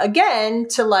try again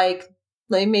to like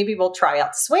maybe we'll try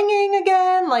out swinging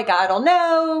again. Like, I don't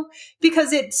know,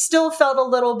 because it still felt a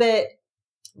little bit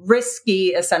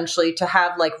risky essentially to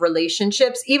have like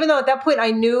relationships, even though at that point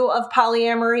I knew of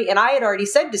polyamory and I had already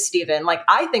said to Stephen, like,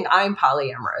 I think I'm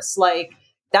polyamorous. Like,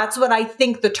 that's what I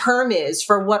think the term is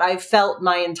for what I've felt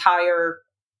my entire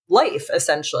life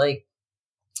essentially.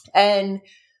 And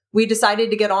we decided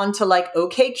to get on to like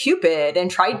OkCupid and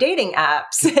try dating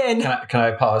apps. And can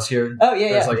I pause here? Oh yeah,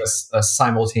 There's like a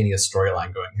simultaneous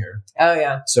storyline going here. Oh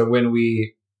yeah. So when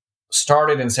we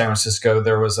started in San Francisco,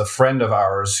 there was a friend of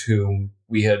ours whom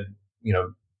we had, you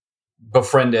know,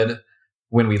 befriended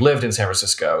when we lived in San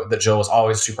Francisco that Jill was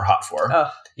always super hot for.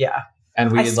 Oh yeah.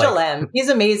 And I still am. He's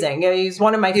amazing. He's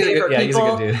one of my favorite people. He's a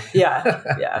good dude.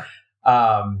 Yeah.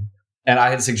 And I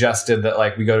had suggested that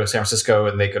like we go to San Francisco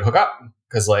and they could hook up.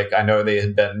 Because like I know they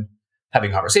had been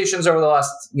having conversations over the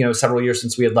last, you know, several years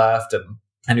since we had left, and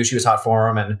I knew she was hot for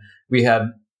him, and we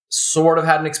had sort of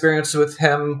had an experience with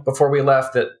him before we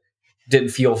left that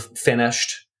didn't feel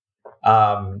finished.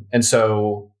 And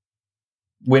so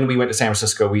when we went to San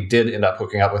Francisco, we did end up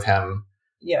hooking up with him.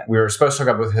 Yeah, we were supposed to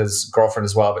hook up with his girlfriend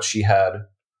as well, but she had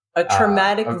a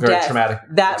traumatic death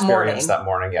that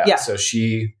morning. Yeah. So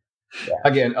she,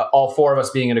 again, all four of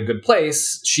us being in a good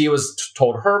place, she was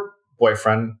told her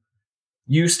boyfriend,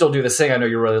 you still do this thing. I know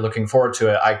you're really looking forward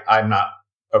to it. I'm not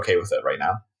okay with it right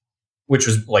now, which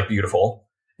was like beautiful.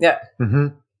 Yeah. Mm-hmm.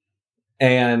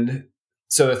 And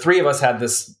so the three of us had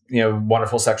this, you know,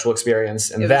 wonderful sexual experience,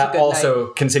 and that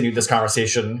also continued this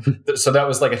conversation. So that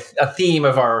was like a theme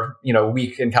of our, you know,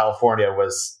 week in California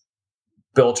was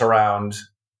built around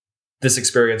this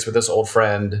experience with this old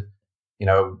friend, you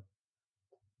know,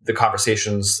 the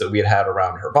conversations that we had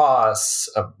around her boss,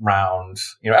 around,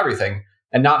 you know, everything,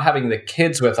 and not having the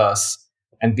kids with us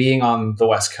and being on the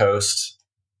West Coast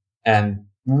and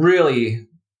really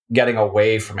getting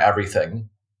away from everything,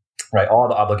 right? All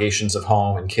the obligations of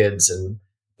home and kids and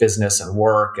business and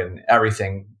work and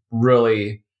everything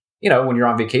really, you know, when you're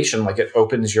on vacation, like it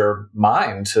opens your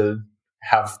mind to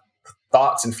have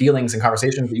thoughts and feelings and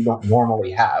conversations that you don't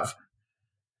normally have.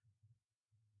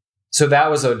 So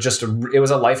that was it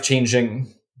was a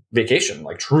life-changing vacation.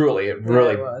 Like truly, it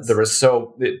really was.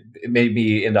 It made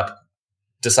me end up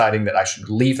deciding that I should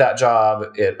leave that job.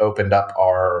 It opened up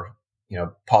our, you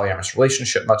know, polyamorous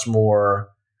relationship much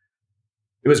more.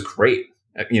 It was great.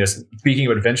 You know, speaking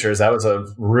of adventures, that was a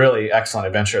really excellent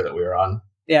adventure that we were on.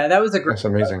 Yeah, that was a great. That's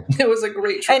amazing. It was a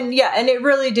great trip. And it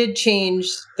really did change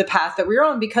the path that we were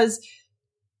on because,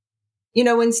 you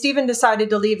know, when Stephen decided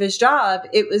to leave his job,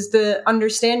 it was the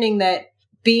understanding that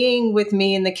being with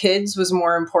me and the kids was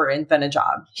more important than a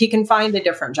job. He can find a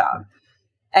different job.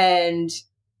 And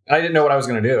I didn't know what I was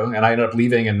going to do. And I ended up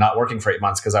leaving and not working for 8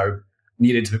 months because I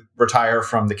needed to retire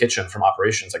from the kitchen, from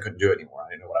operations. I couldn't do it anymore. I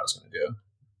didn't know what I was going to do.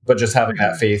 But just having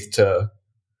that faith to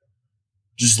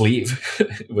just leave,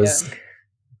 it was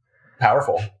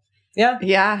powerful. Yeah.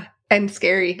 Yeah. And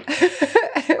scary.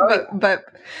 but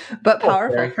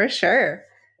powerful for sure.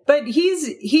 But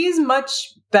he's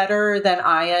much better than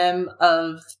I am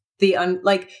of the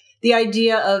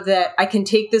idea of that I can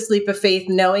take this leap of faith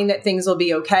knowing that things will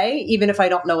be okay, even if I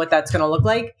don't know what that's going to look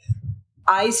like.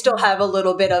 I still have a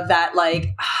little bit of that,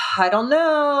 like, I don't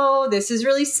know, this is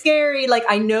really scary. Like,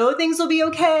 I know things will be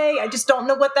okay. I just don't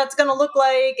know what that's going to look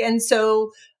like. And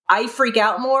so I freak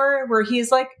out more where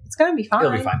he's like, it's going to be fine.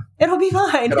 It'll be fine. It'll be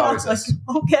fine. It always like, is.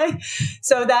 Okay.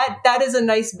 So that is a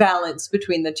nice balance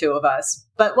between the two of us.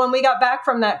 But when we got back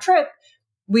from that trip,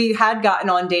 we had gotten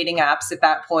on dating apps at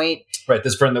that point. Right.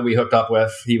 This friend that we hooked up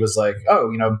with, he was like,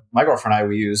 oh, you know, my girlfriend and I,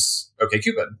 we use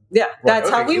OkCupid. Yeah. That's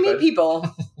how we meet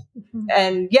people.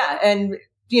 And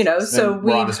you know, so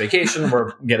we're on this vacation,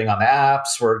 we're getting on the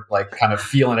apps, we're like kind of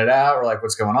feeling it out. We're like,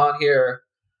 what's going on here?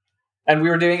 And we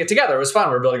were doing it together. It was fun.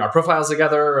 We were building our profiles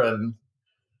together and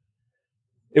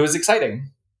it was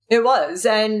exciting. It was.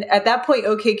 And at that point,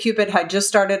 OkCupid had just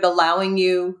started allowing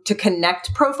you to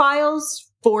connect profiles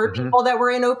for people that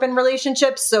were in open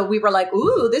relationships. So we were like,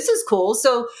 ooh, this is cool.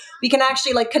 So we can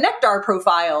actually like connect our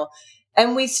profile.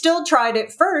 And we still tried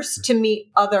at first to meet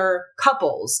other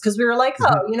couples because we were like,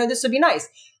 oh, you know, this would be nice.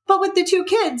 But with the two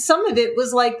kids, some of it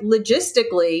was like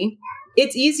logistically,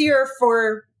 it's easier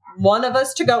for one of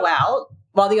us to go out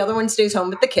while the other one stays home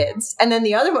with the kids. And then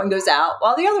the other one goes out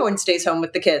while the other one stays home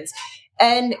with the kids.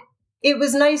 And it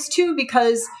was nice too,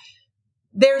 because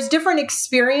there's different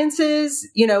experiences,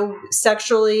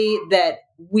 sexually that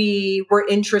we were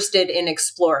interested in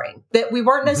exploring, that we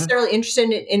weren't necessarily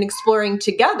interested in exploring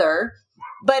together,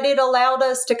 but it allowed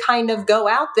us to kind of go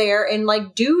out there and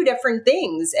like do different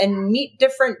things and meet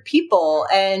different people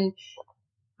and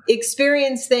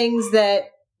experience things that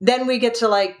then we get to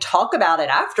like talk about it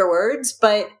afterwards.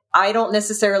 But I don't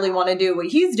necessarily want to do what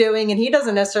he's doing, and he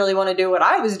doesn't necessarily want to do what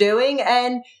I was doing.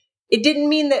 And it didn't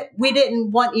mean that we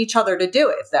didn't want each other to do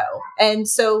it though. And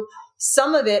so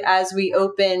some of it, as we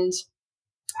opened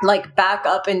like back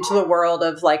up into the world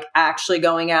of like actually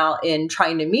going out and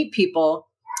trying to meet people,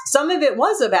 some of it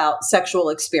was about sexual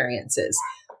experiences.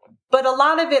 But a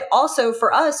lot of it also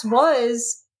for us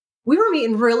was we were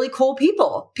meeting really cool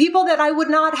people that I would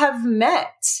not have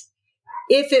met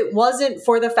if it wasn't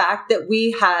for the fact that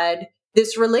we had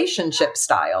this relationship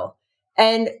style.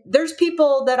 And there's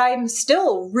people that I'm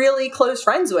still really close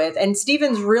friends with, and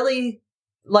Steven's really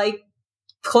like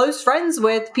close friends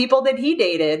with people that he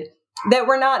dated that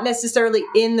were not necessarily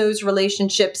in those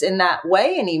relationships in that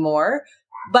way anymore,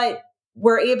 but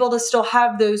we're able to still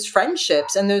have those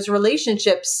friendships, and those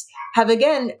relationships have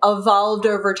again evolved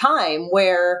over time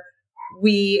where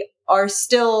we are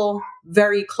still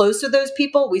very close to those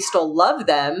people. We still love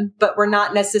them, but we're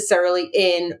not necessarily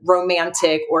in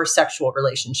romantic or sexual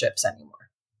relationships anymore.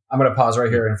 I'm going to pause right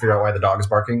here and figure out why the dog is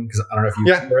barking, because I don't know if you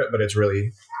hear it, but it's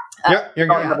really... You're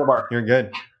good. You're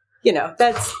good.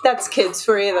 That's kids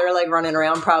for you. They're like running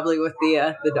around probably with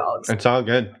the dogs. It's all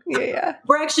good. Yeah.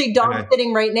 We're actually dog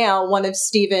sitting right now. One of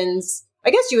Steven's,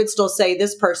 I guess you would still say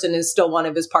this person is still one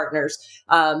of his partners.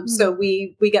 So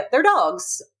we get their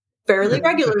dogs fairly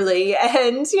regularly,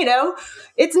 and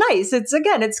it's nice.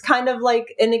 It's kind of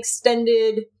like an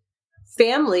extended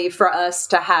family for us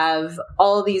to have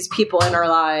all these people in our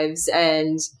lives,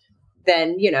 and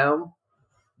then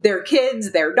their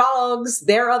kids, their dogs,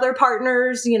 their other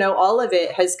partners, all of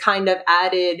it has kind of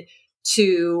added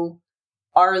to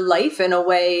our life in a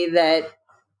way that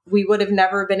we would have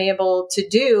never been able to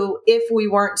do if we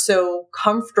weren't so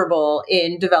comfortable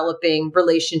in developing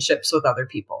relationships with other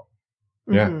people.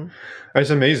 Yeah, that's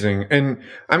amazing. And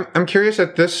I'm curious,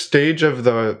 at this stage of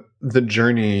the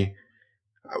journey,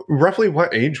 roughly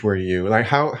what age were you? Like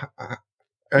how?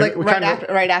 Like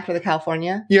right after the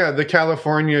California? Yeah, the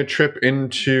California trip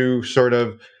into sort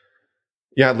of,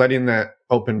 letting that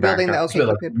open back up. Building the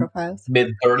OkCupid profiles.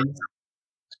 Mid-30s?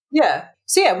 Yeah.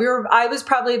 So I was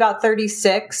probably about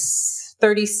 36,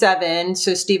 37.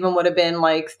 So Steven would have been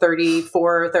like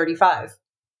 34 or 35.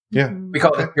 Yeah. We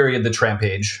call that period the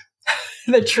trampage.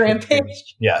 The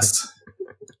trampage? Yes.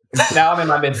 Now I'm in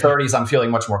my mid-30s. I'm feeling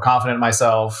much more confident in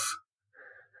myself.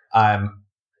 I'm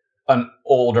an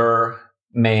older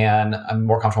man. I'm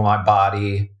more comfortable in my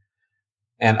body.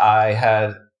 And I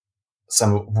had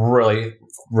some really,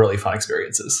 really fun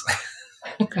experiences.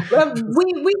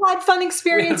 We had fun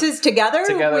experiences together.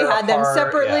 We had them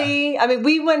separately. Yeah. I mean,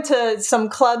 we went to some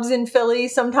clubs in Philly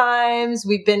sometimes.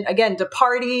 We've been, again, to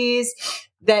parties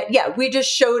that, we just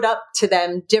showed up to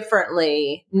them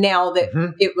differently now that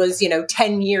it was,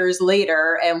 10 years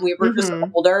later, and we were just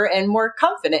older and more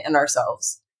confident in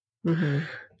ourselves.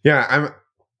 Yeah,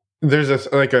 there's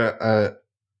a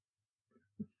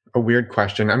weird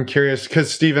question. I'm curious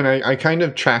because Steven, I kind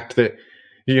of tracked that.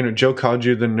 Joe called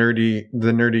you the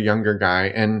nerdy younger guy,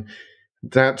 and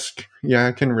that's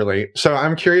I can relate. So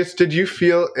I'm curious, did you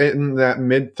feel in that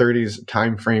mid-30s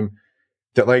time frame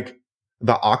that like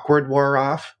the awkward wore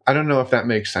off? I don't know if that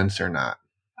makes sense or not.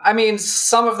 I mean,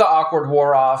 some of the awkward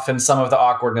wore off, and some of the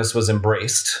awkwardness was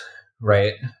embraced,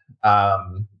 right?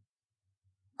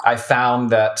 I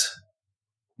found that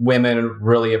women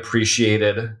really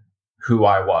appreciated who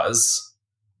I was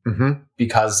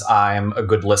because I'm a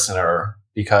good listener,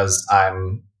 because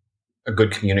I'm a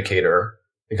good communicator,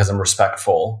 because I'm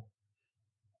respectful,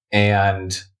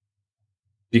 and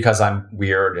because I'm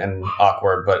weird and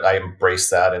awkward, but I embrace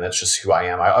that, and it's just who I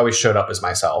am. I always showed up as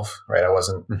myself, right? I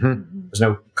wasn't, there's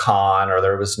no con, or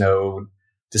there was no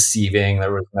deceiving.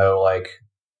 There was no like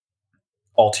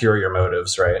ulterior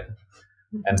motives, right?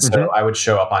 And so I would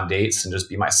show up on dates and just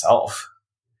be myself.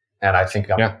 And I think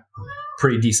I'm a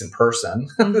pretty decent person.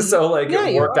 So like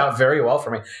it worked out very well for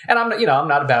me. And I'm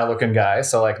not a bad looking guy.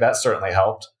 So like that certainly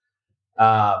helped.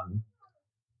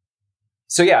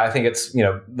 So I think it's,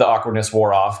 the awkwardness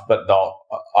wore off, but the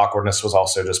awkwardness was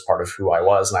also just part of who I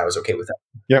was, and I was okay with that.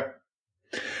 Yep.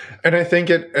 And I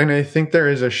think there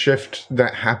is a shift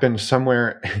that happened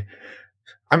somewhere.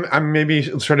 I'm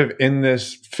maybe sort of in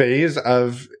this phase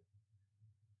of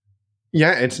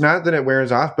Yeah, it's not that it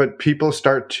wears off, but people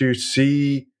start to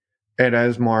see it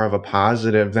as more of a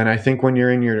positive than I think when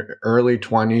you're in your early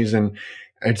 20s and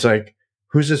it's like,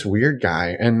 who's this weird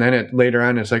guy? And then later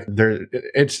on, it's like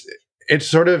it's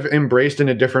sort of embraced in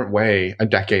a different way a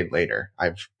decade later.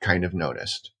 I've kind of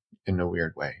noticed in a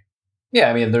weird way. Yeah,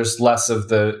 I mean, there's less of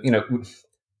the,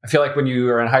 I feel like when you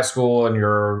are in high school and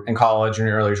you're in college in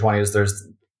your early 20s, there's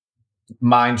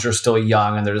minds are still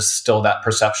young and there's still that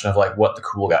perception of like what the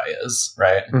cool guy is,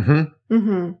 right? Mm-hmm.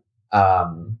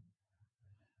 Mm-hmm.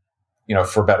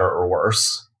 For better or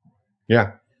worse.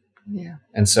 Yeah. Yeah.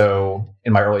 And so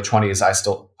in my early 20s,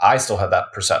 I still had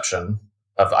that perception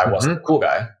of I wasn't the cool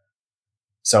guy.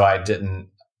 So I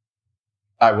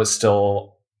was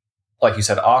still, like you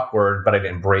said, awkward, but I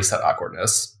didn't embrace that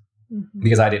awkwardness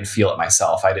because I didn't feel it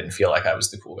myself. I didn't feel like I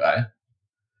was the cool guy.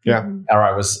 Yeah. Or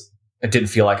I didn't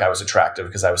feel like I was attractive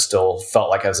because I was still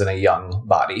felt like I was in a young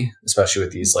body, especially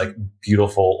with these like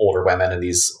beautiful older women and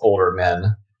these older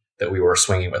men that we were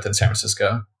swinging with in San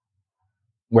Francisco.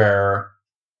 Where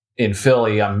in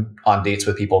Philly, I'm on dates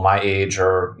with people my age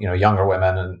or, younger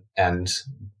women and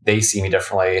they see me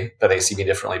differently, but they see me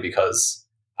differently because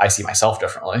I see myself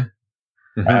differently.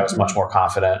 Mm-hmm. Right? I was much more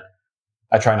confident.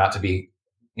 I try not to be,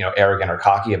 arrogant or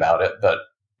cocky about it, but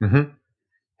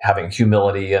having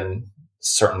humility and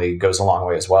certainly goes a long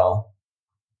way as well.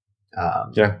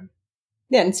 Yeah.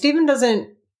 And Stephen doesn't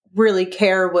really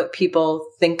care what people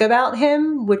think about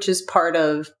him, which is part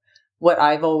of what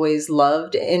I've always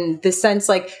loved in the sense,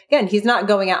 like, again, he's not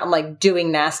going out and like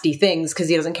doing nasty things because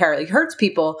he doesn't care. He hurts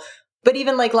people. But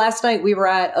even like last night, we were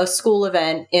at a school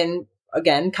event in,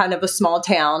 again, kind of a small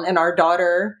town, and our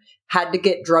daughter had to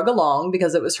get drug along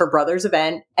because it was her brother's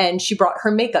event, and she brought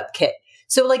her makeup kit.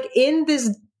 So like in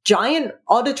this giant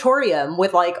auditorium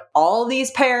with like all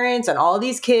these parents and all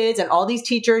these kids and all these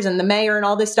teachers and the mayor and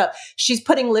all this stuff, she's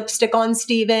putting lipstick on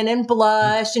Stephen and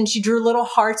blush, and she drew little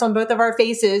hearts on both of our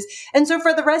faces. And so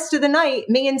for the rest of the night,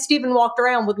 me and Stephen walked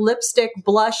around with lipstick,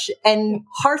 blush, and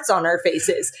hearts on our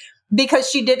faces because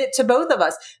she did it to both of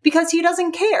us because he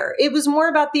doesn't care. It was more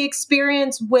about the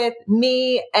experience with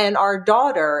me and our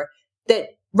daughter that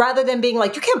rather than being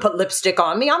like, you can't put lipstick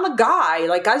on me. I'm a guy.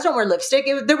 Like, guys don't wear lipstick.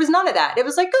 There was none of that. It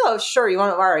was like, oh, sure. You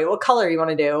want to, all right, what color you want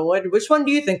to do? Which one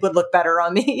do you think would look better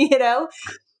on me?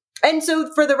 And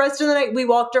so for the rest of the night, we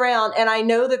walked around, and I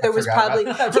know that there was probably,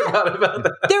 I forgot about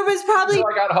that. There was probably, Until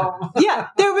I got home. Yeah,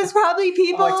 there was probably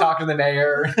people like talking to the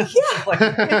mayor.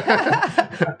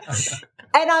 Yeah.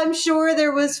 And I'm sure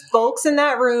there was folks in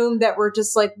that room that were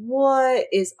just like, what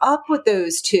is up with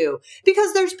those two?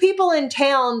 Because there's people in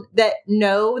town that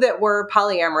know that we're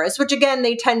polyamorous, which again,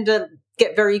 they tend to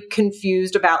get very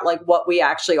confused about like what we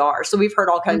actually are. So we've heard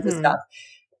all kinds of stuff.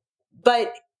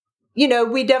 But,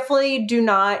 we definitely do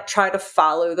not try to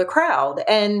follow the crowd.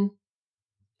 And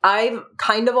I've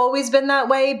kind of always been that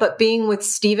way, but being with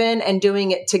Stephen and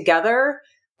doing it together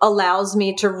allows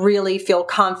me to really feel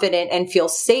confident and feel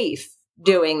safe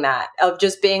doing that, of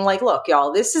just being like, look,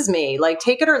 y'all, this is me, like,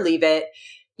 take it or leave it.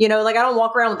 Like I don't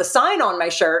walk around with a sign on my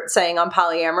shirt saying I'm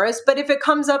polyamorous, but if it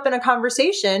comes up in a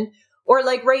conversation, or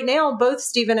like right now, both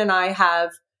Stephen and I have,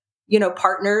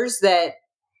 partners that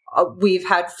we've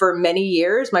had for many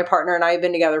years. My partner and I have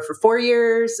been together for 4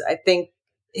 years. I think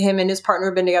him and his partner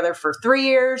have been together for 3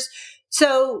 years.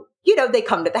 So, they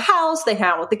come to the house, they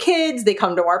hang out with the kids, they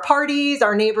come to our parties.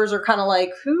 Our neighbors are kind of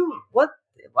like, what?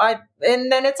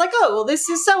 And then it's like, oh, well, this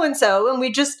is so-and-so. And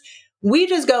we just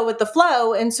go with the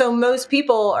flow. And so most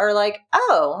people are like,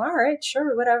 oh, all right,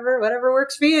 sure. Whatever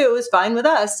works for you is fine with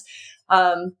us.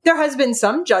 There has been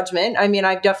some judgment. I mean,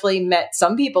 I've definitely met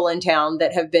some people in town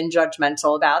that have been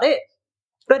judgmental about it,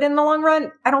 but in the long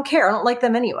run, I don't care. I don't like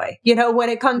them anyway. When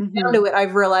it comes down to it,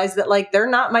 I've realized that like, they're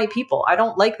not my people. I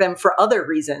don't like them for other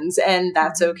reasons, and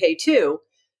that's okay too.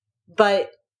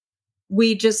 But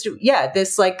we just,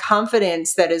 this like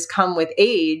confidence that has come with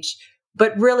age,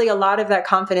 but really a lot of that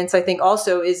confidence, I think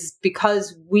also is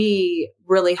because we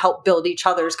really help build each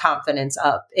other's confidence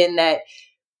up in that,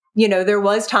 there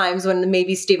was times when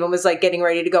maybe Stephen was like getting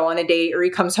ready to go on a date, or he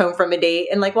comes home from a date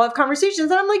and like, we'll have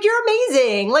conversations and I'm like, you're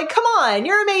amazing. Like, come on,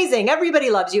 you're amazing. Everybody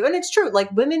loves you. And it's true.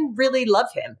 Like, women really love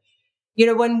him.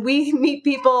 When we meet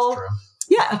people,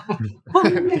 yeah. Well,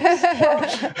 and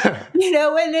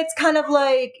it's kind of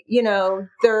like,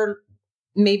 there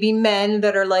may be men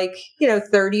that are like,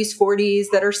 30s, 40s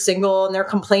that are single and they're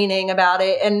complaining about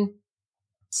it. And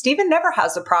Stephen never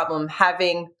has a problem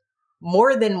having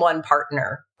more than one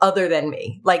partner other than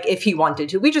me. Like if he wanted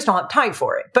to, we just don't have time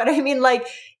for it. But I mean, like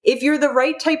if you're the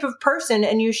right type of person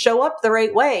and you show up the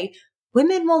right way,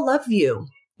 women will love you.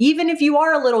 Even if you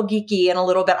are a little geeky and a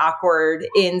little bit awkward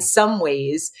in some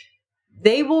ways,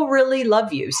 they will really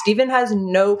love you. Steven has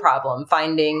no problem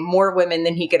finding more women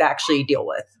than he could actually deal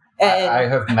with. And I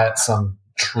have met some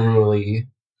truly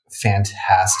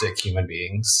fantastic human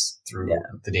beings through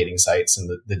the dating sites and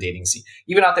the dating scene.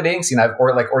 Even not the dating scene, I've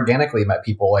organically met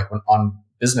people like on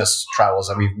business travels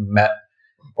that we've met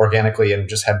organically and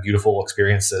just had beautiful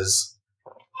experiences.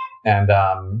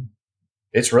 And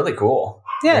it's really cool.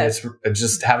 Yeah. And it's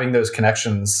just having those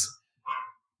connections.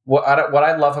 What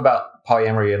I love about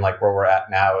polyamory and like where we're at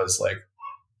now is like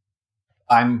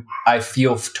I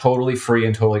feel totally free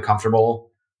and totally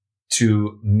comfortable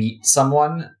to meet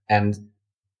someone and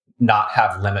not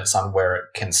have limits on where it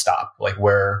can stop, like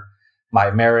where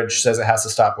my marriage says it has to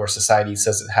stop, where society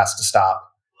says it has to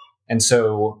stop. And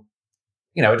so,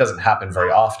 you know, it doesn't happen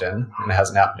very often, and it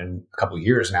hasn't happened in a couple of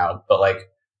years now, but like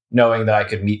knowing that I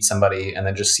could meet somebody and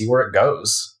then just see where it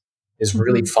goes is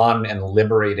really fun and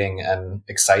liberating and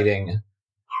exciting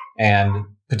and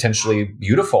potentially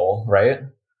beautiful, right?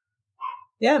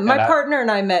 Yeah, my partner and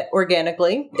I met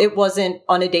organically. It wasn't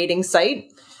on a dating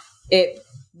site. It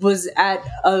was at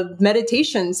a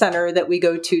meditation center that we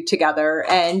go to together,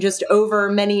 and just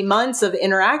over many months of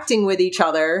interacting with each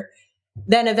other,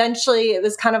 then eventually it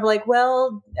was kind of like,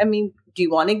 well, I mean, do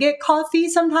you want to get coffee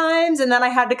sometimes? And then I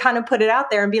had to kind of put it out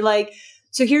there and be like,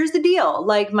 so here's the deal.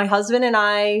 Like, my husband and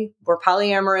I were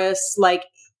polyamorous. Like,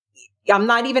 I'm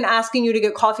not even asking you to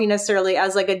get coffee necessarily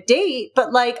as like a date,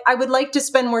 but like, I would like to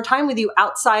spend more time with you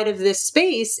outside of this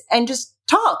space and just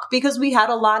talk, because we had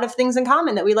a lot of things in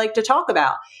common that we like to talk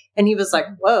about. And he was like,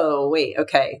 whoa, wait,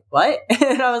 okay, what?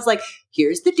 And I was like,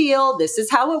 here's the deal. This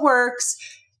is how it works.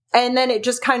 And then it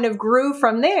just kind of grew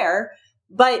from there.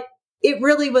 But it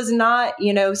really was not,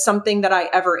 you know, something that I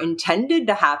ever intended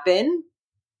to happen.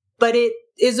 But it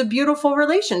is a beautiful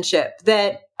relationship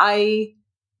that I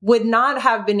would not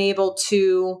have been able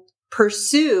to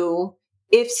pursue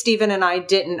if Steven and I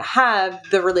didn't have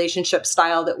the relationship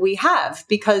style that we have.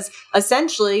 Because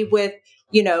essentially with,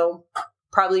 you know,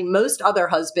 probably most other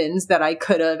husbands that I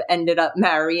could have ended up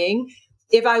marrying,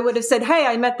 if I would have said, hey,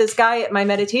 I met this guy at my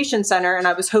meditation center and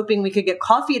I was hoping we could get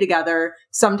coffee together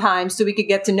sometime so we could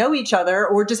get to know each other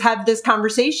or just have this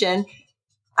conversation,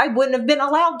 I wouldn't have been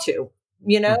allowed to,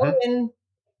 you know? And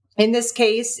in this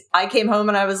case, I came home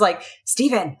and I was like,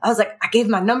 Steven, I was like, I gave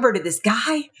my number to this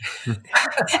guy.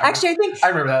 Actually, I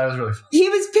remember that. It was really fun. He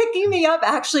was picking me up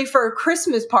actually for a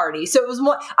Christmas party. So it was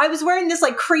I was wearing this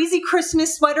like crazy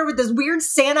Christmas sweater with this weird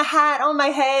Santa hat on my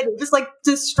head, just like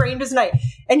just strange as night.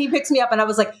 And he picks me up and I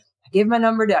was like, I gave my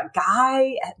number to a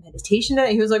guy at meditation.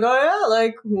 And he was like, oh yeah,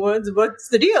 like what's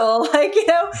the deal? Like, you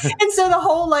know? And so the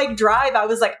whole like drive, I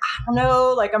was like, I don't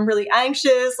know, like I'm really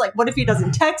anxious. Like, what if he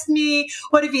doesn't text me?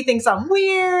 What if he thinks I'm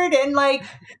weird? And like,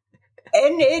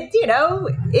 and it, you know,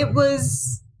 it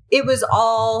was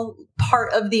all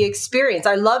part of the experience.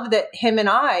 I love that him and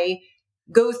I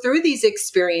go through these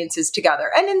experiences together.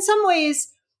 And in some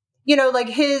ways, you know, like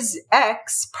his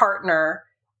ex-partner,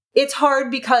 it's hard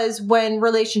because when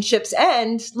relationships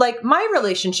end, like my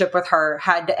relationship with her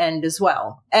had to end as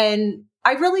well. And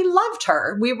I really loved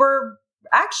her. We were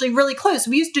actually really close.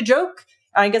 We used to joke,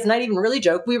 I guess not even really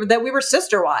joke, we were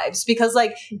sister wives, because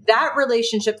like that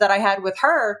relationship that I had with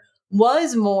her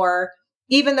was more,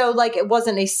 even though like it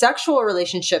wasn't a sexual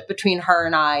relationship between her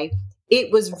and I,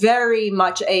 it was very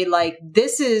much a like,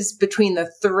 this is between the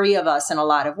three of us in a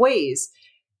lot of ways.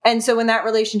 And so when that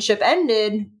relationship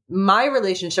ended, my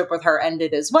relationship with her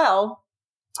ended as well.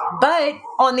 But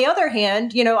on the other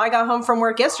hand, you know, I got home from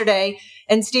work yesterday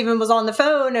and Steven was on the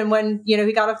phone. And when, you know,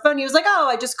 he got off the phone, he was like, oh,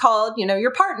 I just called, you know,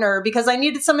 your partner because I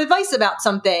needed some advice about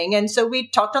something. And so we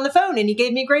talked on the phone and he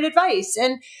gave me great advice.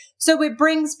 And so it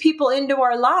brings people into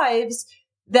our lives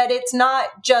that it's not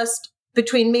just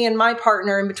between me and my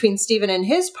partner and between Steven and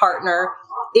his partner.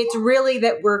 It's really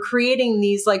that we're creating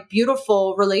these like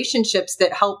beautiful relationships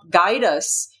that help guide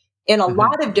us in a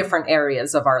lot of different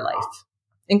areas of our life,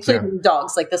 including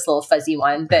dogs, like this little fuzzy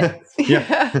one that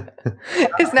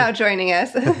is now joining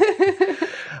us.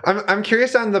 I'm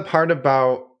curious on the part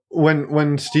about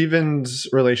when Steven's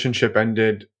relationship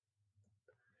ended.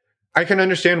 I can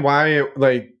understand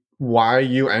why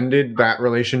you ended that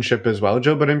relationship as well,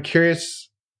 Joe, but I'm curious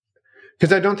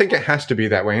because I don't think it has to be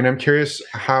that way. And I'm curious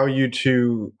how you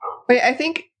two. Wait, I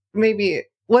think maybe,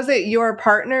 was it your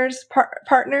partner's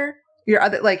partner? Your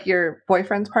other, like your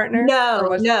boyfriend's partner?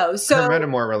 No. So her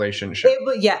metamor relationship.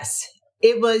 Yes.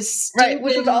 It was Steven, right,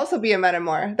 which would also be a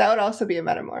metamor. That would also be a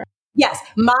metamor. Yes.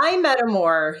 My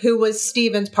metamor, who was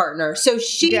Steven's partner. So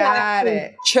she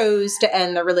actually chose to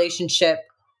end the relationship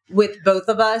with both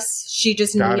of us. She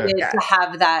just needed to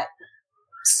have that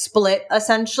split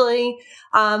essentially.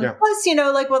 Plus, you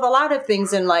know, like with a lot of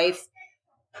things in life,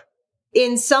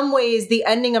 in some ways, the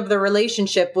ending of the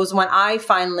relationship was when I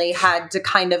finally had to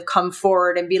kind of come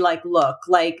forward and be like, look,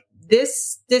 like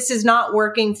this is not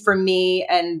working for me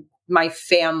and my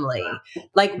family.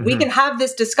 Like we can have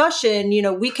this discussion, you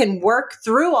know, we can work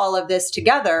through all of this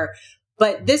together,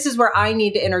 but this is where I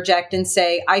need to interject and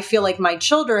say, I feel like my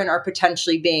children are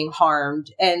potentially being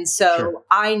harmed. And so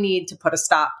I need to put a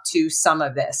stop to some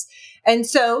of this. And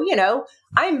so, you know,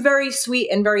 I'm very sweet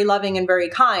and very loving and very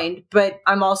kind, but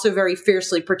I'm also very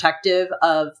fiercely protective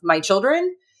of my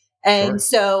children. And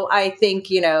so I think,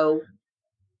 you know,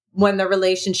 when the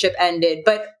relationship ended,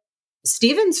 but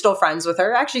Steven's still friends with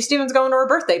her. Actually, Steven's going to her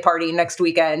birthday party next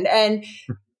weekend. And,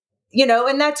 you know,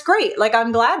 and that's great. Like,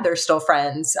 I'm glad they're still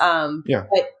friends.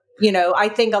 But, you know, I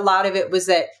think a lot of it was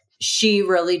that she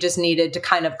really just needed to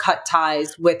kind of cut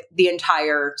ties with the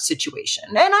entire situation.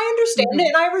 And I understand it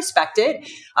and I respect it.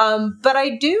 But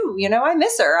I do, you know, I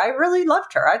miss her. I really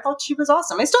loved her. I thought she was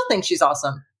awesome. I still think she's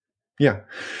awesome. Yeah.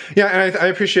 Yeah. And I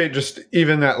appreciate just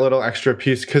even that little extra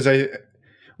piece, because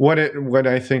what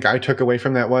I think I took away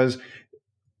from that was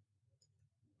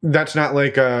that's not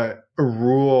like a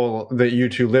rule that you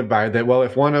two live by, that, well,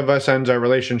 if one of us ends our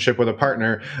relationship with a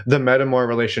partner, the Metamor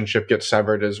relationship gets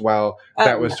severed as well.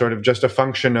 That was sort of just a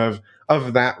function of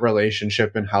that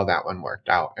relationship and how that one worked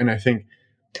out. And I think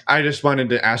I just wanted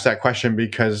to ask that question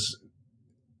because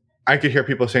I could hear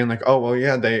people saying like, oh, well,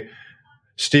 yeah,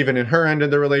 Steven and her ended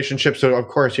the relationship. So of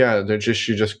course, yeah,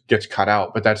 she just gets cut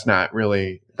out, but that's not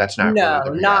really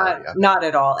not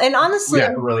at all. And honestly, we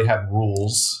didn't really have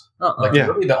rules.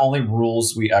 Really the only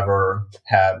rules we ever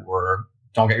had were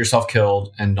don't get yourself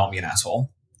killed and don't be an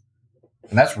asshole.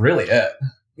 And that's really it.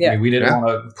 Yeah. I mean, we didn't want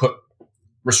to put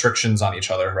restrictions on each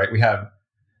other, right? We had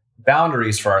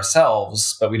boundaries for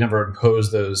ourselves, but we never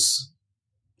imposed those.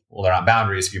 Well, they're not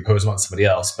boundaries if you impose them on somebody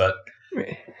else, but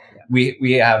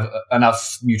we have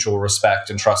enough mutual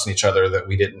respect and trust in each other that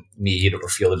we didn't need or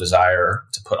feel the desire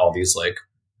to put all these like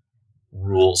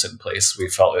rules in place. We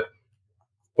felt it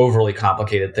overly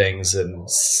complicated things and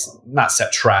not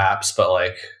set traps, but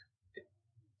like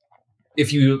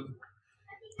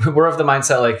we're of the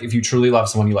mindset, like if you truly love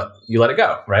someone, you let it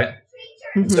go. Right.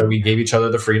 So we gave each other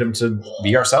the freedom to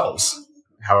be ourselves,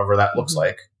 however that looks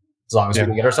like, as long as we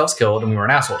didn't get ourselves killed and we were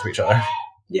an asshole to each other.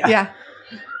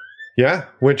 Yeah,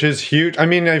 which is huge. I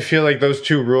mean, I feel like those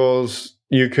two rules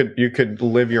you could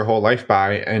live your whole life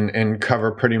by and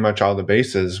cover pretty much all the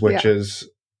bases, which is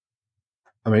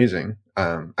amazing.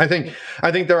 I think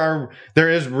there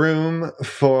is room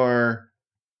for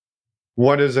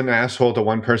what is an asshole to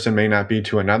one person may not be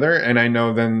to another, and I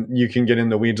know then you can get in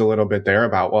the weeds a little bit there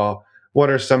about, well, what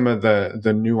are some of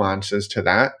the nuances to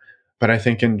that? But I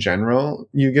think in general,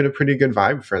 you get a pretty good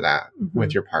vibe for that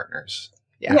with your partners.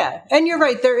 Yeah. And you're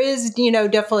right. There is, you know,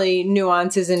 definitely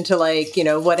nuances into like, you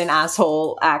know, what an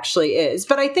asshole actually is.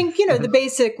 But I think, you know, the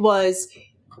basic was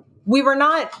we were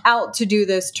not out to do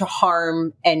this to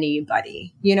harm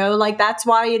anybody, you know, like that's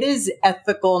why it is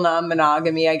ethical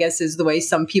non-monogamy, I guess is the way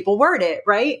some people word it.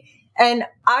 Right. And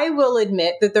I will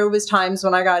admit that there was times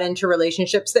when I got into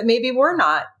relationships that maybe were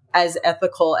not as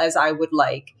ethical as I would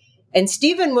like. And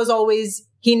Steven was always,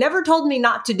 he never told me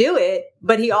not to do it,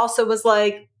 but he also was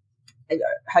like,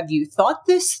 have you thought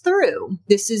this through?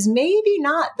 This is maybe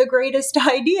not the greatest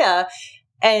idea.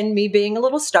 And me being a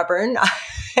little stubborn,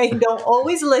 I don't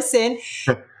always listen.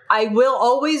 I will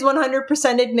always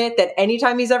 100% admit that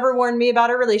anytime he's ever warned me about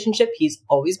a relationship, he's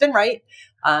always been right.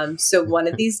 So one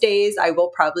of these days I will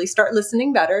probably start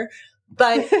listening better.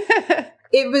 But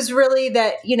it was really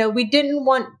that, you know, we didn't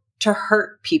want to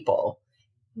hurt people.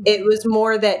 It was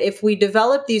more that if we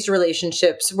develop these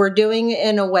relationships, we're doing it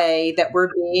in a way that we're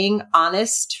being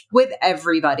honest with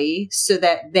everybody so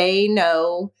that they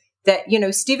know that, you know,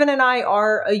 Steven and I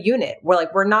are a unit.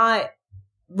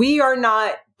 We are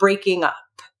not breaking up.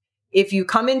 If you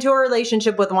come into a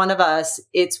relationship with one of us,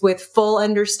 it's with full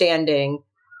understanding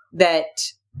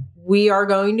that we are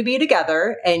going to be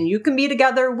together and you can be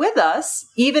together with us,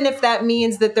 even if that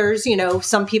means that there's, you know,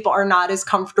 some people are not as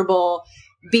comfortable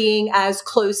being as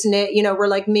close knit. You know, we're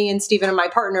like me and Steven and my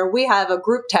partner, we have a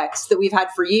group text that we've had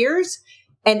for years.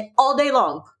 And all day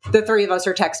long, the three of us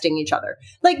are texting each other.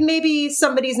 Like maybe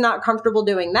somebody's not comfortable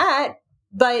doing that,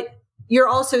 but you're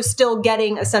also still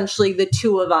getting essentially the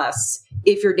two of us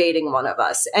if you're dating one of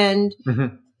us. And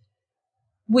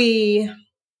we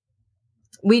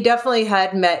definitely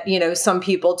had met, you know, some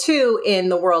people too in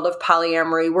the world of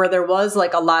polyamory where there was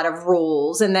like a lot of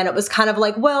rules. And then it was kind of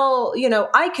like, well, you know,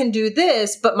 I can do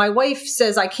this, but my wife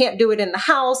says I can't do it in the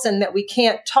house and that we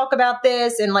can't talk about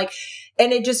this.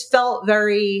 And it just felt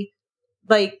very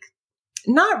like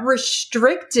not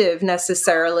restrictive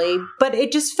necessarily, but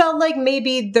it just felt like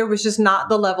maybe there was just not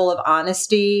the level of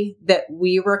honesty that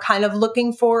we were kind of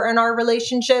looking for in our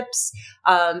relationships.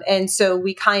 And so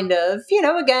we kind of,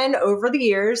 again, over the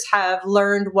years have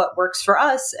learned what works for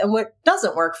us and what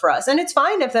doesn't work for us. And it's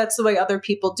fine if that's the way other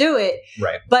people do it.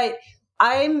 Right. But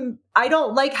I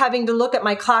don't like having to look at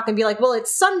my clock and be like, well,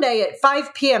 it's Sunday at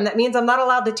 5 p.m. That means I'm not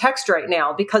allowed to text right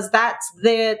now because that's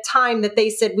the time that they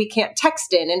said we can't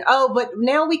text in. And, but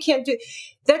now we can't do.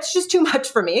 That's just too much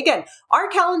for me. Again, our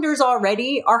calendars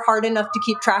already are hard enough to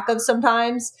keep track of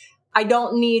sometimes. I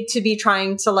don't need to be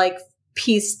trying to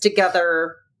piece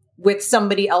together with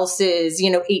somebody else's,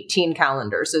 18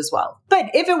 calendars as well. But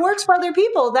if it works for other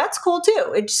people, that's cool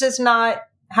too. It's just not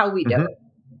how we do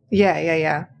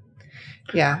it.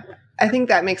 Yeah, I think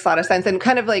that makes a lot of sense. And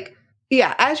kind of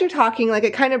as you're talking,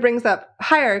 it kind of brings up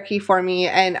hierarchy for me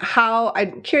and how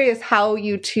I'm curious how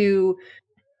you two,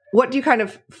 what do you kind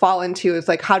of fall into is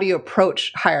how do you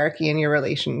approach hierarchy in your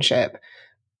relationship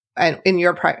and in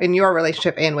your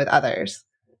relationship and with others?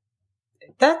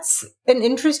 That's an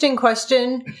interesting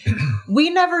question. We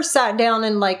never sat down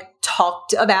and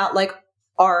talked about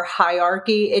our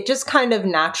hierarchy. It just kind of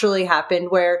naturally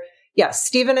happened where, yes,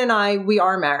 Stephen and I, we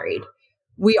are married.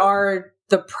 We are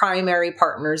the primary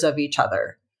partners of each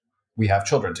other. We have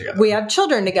children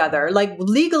together.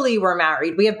 Legally, we're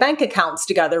married. We have bank accounts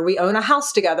together. We own a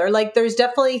house together. There's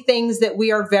definitely things that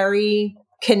we are very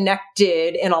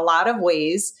connected in a lot of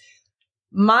ways.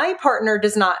 My partner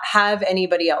does not have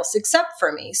anybody else except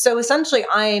for me. So essentially,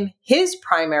 I'm his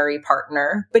primary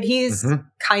partner, but he's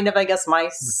kind of, I guess, my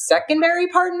secondary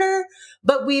partner.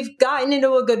 But we've gotten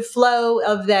into a good flow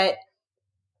of that.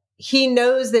 He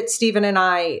knows that Stephen and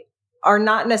I are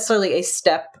not necessarily a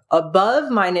step above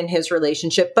mine in his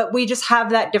relationship, but we just have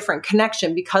that different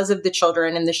connection because of the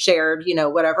children and the shared,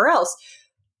 whatever else.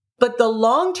 But the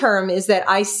long term is that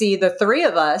I see the three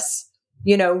of us,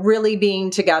 really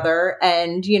being together.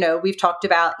 And, we've talked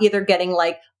about either getting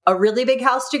a really big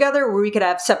house together where we could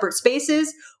have separate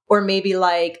spaces, or maybe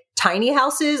tiny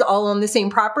houses all on the same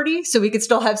property so we could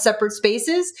still have separate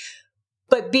spaces,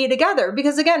 but be together.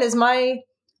 Because again, as my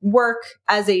work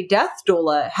as a death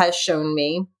doula has shown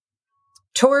me,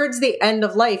 towards the end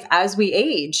of life, as we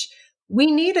age, we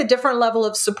need a different level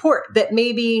of support that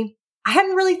maybe I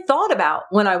hadn't really thought about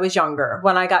when I was younger,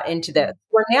 when I got into this,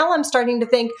 where now I'm starting to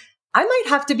think I might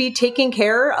have to be taking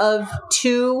care of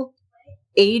two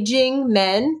aging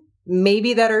men,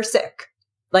 maybe that are sick.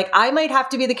 I might have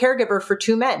to be the caregiver for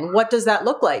two men. What does that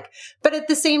look like? But at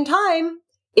the same time,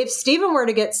 if Stephen were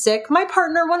to get sick, my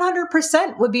partner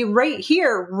 100% would be right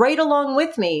here, right along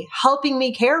with me, helping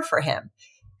me care for him.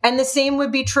 And the same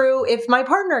would be true if my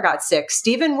partner got sick.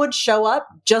 Stephen would show up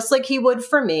just like he would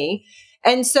for me.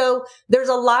 And so there's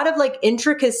a lot of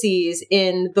intricacies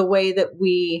in the way that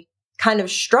we kind of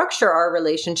structure our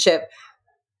relationship,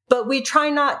 but we try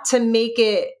not to make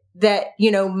it that,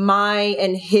 my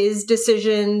and his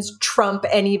decisions trump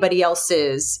anybody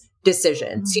else's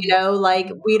decisions,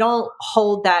 we don't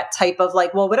hold that type of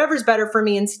well, whatever's better for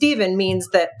me and Stephen means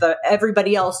that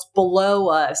everybody else below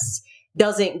us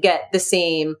doesn't get the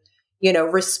same,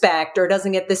 respect or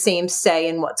doesn't get the same say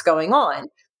in what's going on.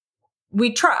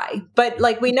 We try, but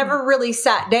we never really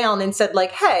sat down and said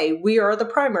hey, we are the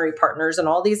primary partners and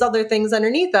all these other things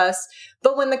underneath us.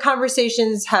 But when the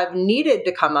conversations have needed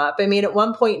to come up, at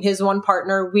one point, his one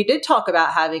partner, we did talk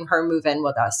about having her move in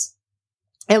with us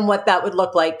and what that would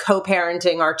look like,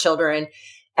 co-parenting our children.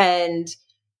 And,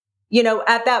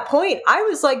 at that point, I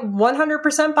was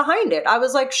 100% behind it. I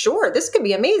was sure, this could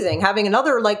be amazing. Having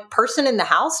another person in the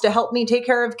house to help me take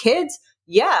care of kids.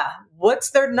 Yeah.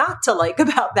 What's there not to like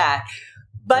about that?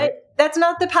 But that's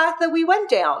not the path that we went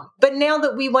down. But now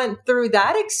that we went through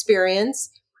that experience,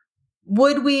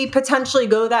 would we potentially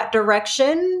go that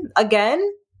direction again?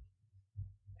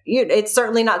 It's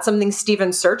certainly not something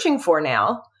Stephen's searching for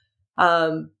now.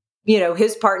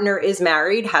 His partner is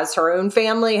married, has her own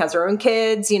family, has her own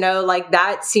kids,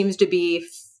 that seems to be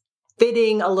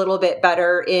fitting a little bit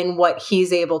better in what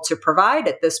he's able to provide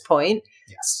at this point.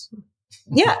 Yes.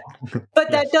 Yeah.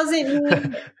 But that doesn't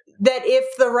mean that if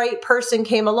the right person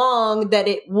came along, that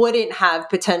it wouldn't have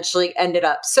potentially ended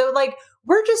up. So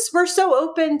we're so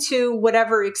open to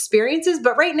whatever experiences,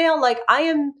 but right now, I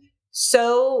am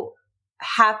so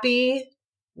happy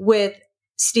with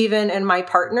Stephen and my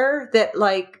partner that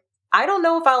I don't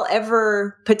know if I'll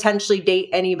ever potentially date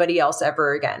anybody else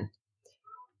ever again.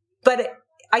 But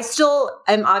I still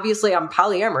am, obviously I'm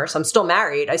polyamorous. I'm still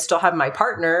married. I still have my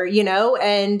partner,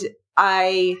 and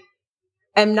I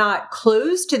am not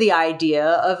close to the idea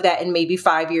of that in maybe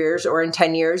 5 years or in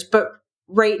 10 years. But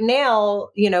right now,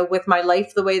 with my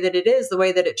life the way that it is, the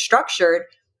way that it's structured,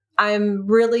 I'm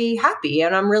really happy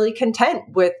and I'm really content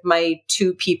with my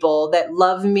two people that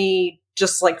love me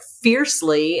just like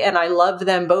fiercely. And I love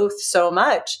them both so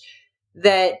much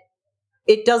that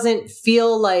it doesn't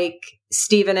feel like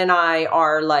Stephen and I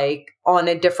are like on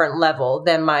a different level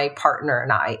than my partner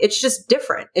and I. It's just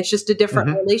different. It's just a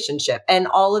different relationship. And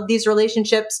all of these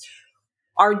relationships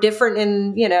are different,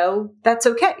 and, that's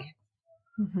okay.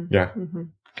 Yeah.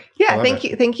 Yeah. Thank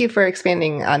you. Thank you for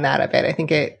expanding on that a bit. I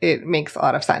think it makes a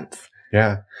lot of sense.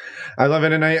 Yeah, I love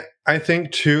it. And I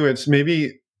think too, it's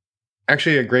maybe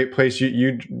actually a great place.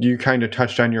 You kind of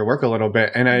touched on your work a little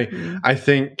bit. And I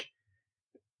think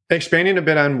expanding a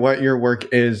bit on what your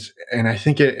work is, and I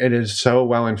think it is so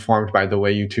well informed by the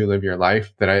way you two live your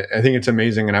life that I think it's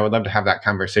amazing. And I would love to have that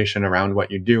conversation around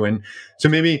what you do. And so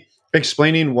maybe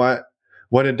explaining what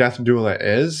a death doula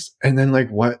is, and then like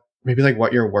what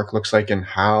your work looks like and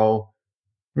how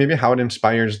it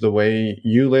inspires the way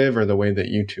you live or the way that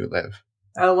you two live.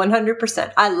 Oh,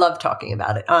 100%. I love talking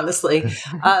about it, honestly.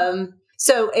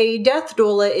 So a death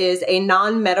doula is a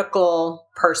non-medical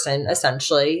person,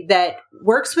 essentially, that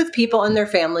works with people and their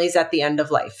families at the end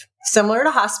of life. Similar to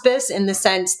hospice in the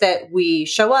sense that we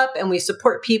show up and we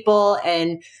support people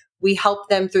and we help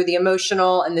them through the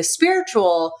emotional and the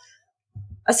spiritual,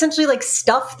 essentially like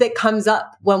stuff that comes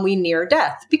up when we near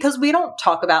death, because we don't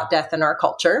talk about death in our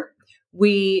culture.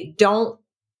 We don't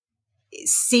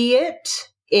see it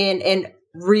in an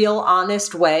real,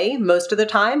 honest way. Most of the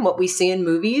time, what we see in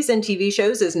movies and TV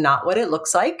shows is not what it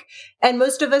looks like. And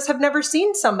most of us have never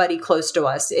seen somebody close to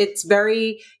us. It's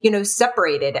very,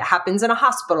 separated. It happens in a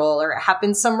hospital or it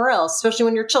happens somewhere else, especially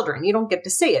when you're children. You don't get to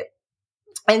see it.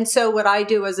 And so what I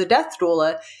do as a death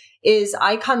doula is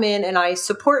I come in and I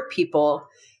support people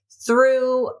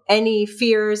through any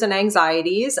fears and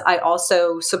anxieties. I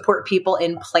also support people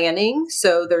in planning.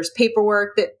 So there's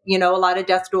paperwork that, a lot of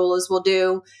death doulas will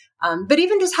do. But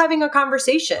even just having a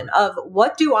conversation of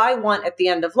what do I want at the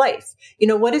end of life?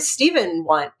 What does Stephen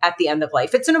want at the end of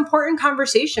life? It's an important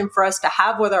conversation for us to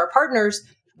have with our partners,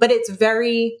 but it's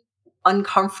very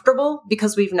uncomfortable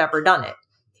because we've never done it.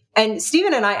 And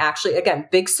Stephen and I actually, again,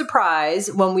 big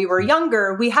surprise, when we were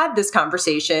younger, we had this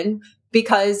conversation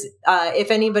because if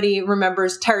anybody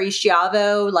remembers Terri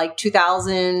Schiavo, like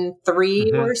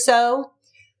 2003 or so,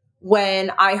 when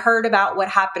I heard about what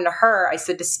happened to her, I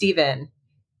said to Stephen,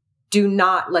 do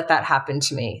not let that happen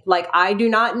to me. Like, I do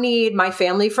not need my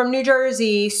family from New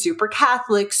Jersey, super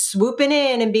Catholic, swooping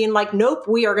in and being like, nope,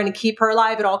 we are going to keep her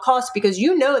alive at all costs, because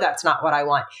that's not what I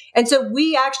want. And so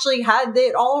we actually had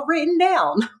it all written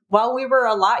down while we were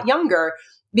a lot younger,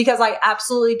 because I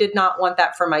absolutely did not want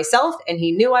that for myself. And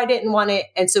he knew I didn't want it.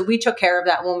 And so we took care of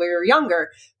that when we were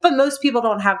younger. But most people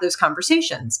don't have those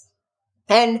conversations.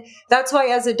 And that's why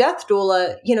as a death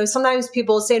doula, sometimes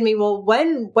people say to me, well,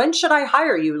 when should I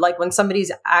hire you? Like when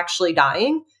somebody's actually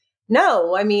dying?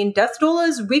 No, death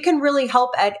doulas, we can really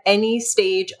help at any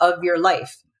stage of your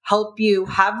life, help you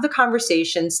have the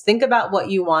conversations, think about what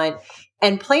you want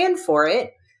and plan for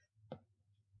it.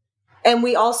 And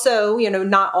we also,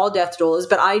 not all death doulas,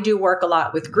 but I do work a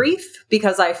lot with grief,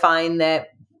 because I find that,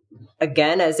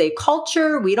 again, as a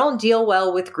culture, we don't deal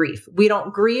well with grief. We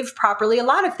don't grieve properly. A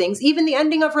lot of things, even the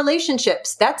ending of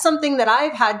relationships. That's something that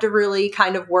I've had to really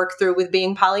kind of work through with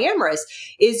being polyamorous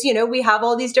is, we have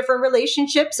all these different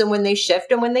relationships, and when they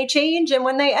shift and when they change and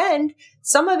when they end,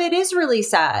 some of it is really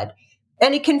sad.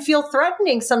 And it can feel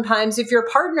threatening sometimes if your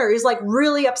partner is like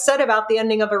really upset about the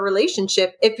ending of a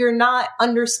relationship, if you're not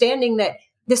understanding that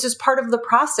this is part of the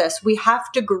process. We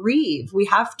have to grieve. We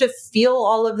have to feel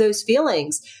all of those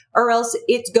feelings, or else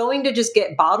it's going to just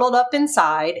get bottled up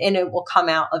inside and it will come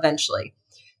out eventually.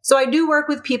 So I do work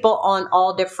with people on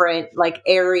all different like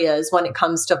areas when it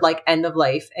comes to like end of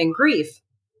life and grief.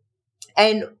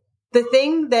 And the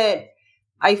thing that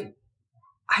I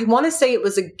want to say, it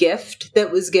was a gift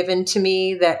that was given to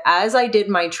me, that as I did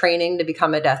my training to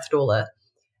become a death doula,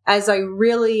 as I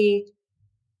really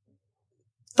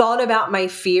thought about my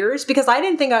fears, because I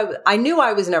didn't think I knew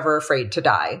I was never afraid to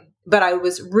die, but I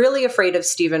was really afraid of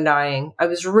Stephen dying. I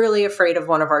was really afraid of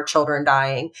one of our children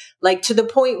dying, like to the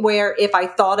point where if I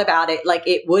thought about it, like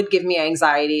it would give me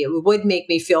anxiety. It would make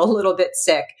me feel a little bit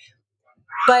sick.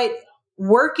 But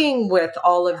working with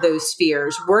all of those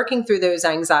fears, working through those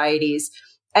anxieties,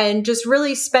 and just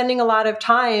really spending a lot of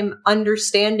time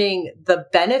understanding the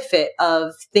benefit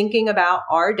of thinking about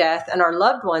our death and our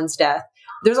loved one's death.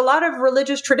 There's a lot of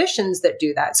religious traditions that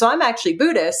do that. So I'm actually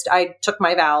Buddhist. I took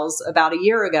my vows about a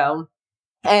year ago.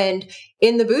 And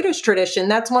in the Buddhist tradition,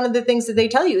 that's one of the things that they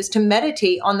tell you is to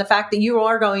meditate on the fact that you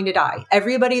are going to die.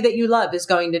 Everybody that you love is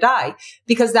going to die,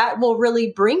 because that will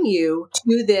really bring you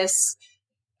to this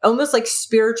almost like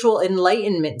spiritual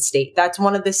enlightenment state. That's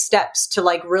one of the steps to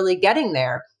like really getting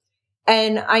there.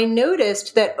 And I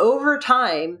noticed that over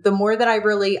time, the more that I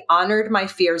really honored my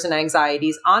fears and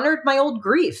anxieties, honored my old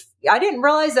grief. I didn't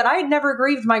realize that I had never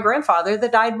grieved my grandfather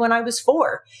that died when I was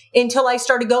 4 until I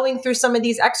started going through some of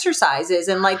these exercises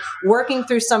and like working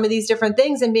through some of these different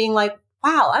things and being like,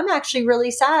 wow, I'm actually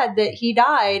really sad that he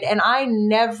died. And I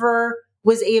never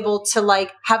was able to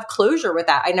like have closure with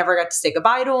that. I never got to say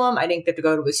goodbye to him. I didn't get to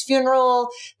go to his funeral.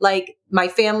 Like my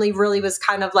family really was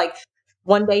kind of like,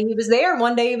 one day he was there,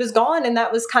 one day he was gone. And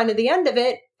that was kind of the end of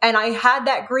it. And I had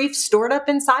that grief stored up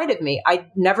inside of me. I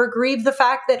never grieved the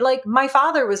fact that like my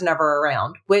father was never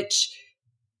around, which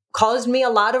caused me a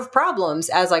lot of problems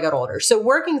as I got older. So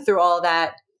working through all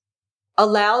that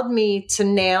allowed me to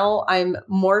now I'm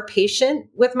more patient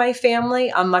with my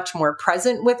family. I'm much more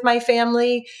present with my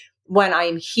family. When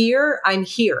I'm here, I'm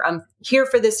here. I'm here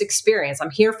for this experience. I'm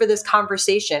here for this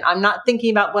conversation. I'm not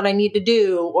thinking about what I need to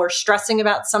do or stressing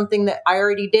about something that I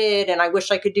already did and I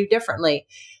wish I could do differently.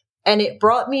 And it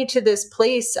brought me to this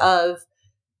place of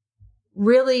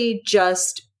really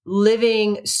just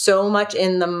living so much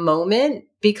in the moment,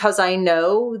 because I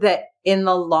know that in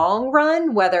the long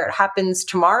run, whether it happens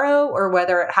tomorrow or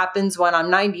whether it happens when I'm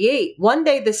 98, one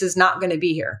day this is not going to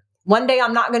be here. One day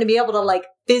I'm not going to be able to like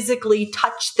physically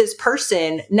touch this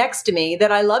person next to me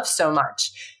that I love so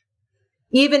much.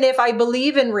 Even if I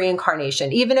believe in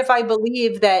reincarnation, even if I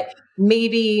believe that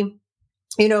maybe,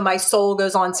 you know, my soul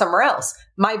goes on somewhere else,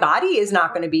 my body is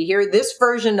not going to be here. This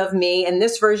version of me and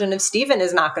this version of Stephen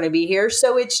is not going to be here.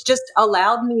 So it's just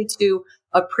allowed me to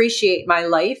appreciate my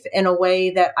life in a way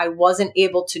that I wasn't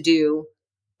able to do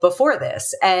before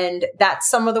this. And that's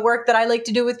some of the work that I like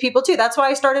to do with people too. That's why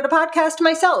I started a podcast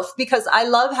myself, because I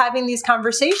love having these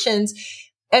conversations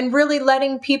and really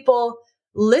letting people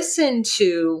listen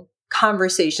to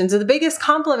conversations. And the biggest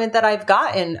compliment that I've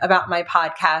gotten about my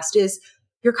podcast is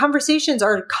your conversations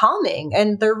are calming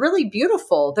and they're really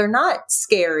beautiful. They're not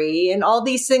scary and all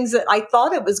these things that I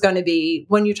thought it was going to be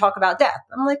when you talk about death.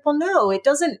 I'm like, well, no, it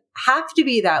doesn't have to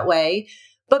be that way.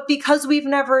 But because we've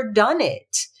never done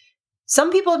it, some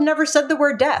people have never said the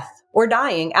word death or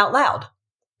dying out loud.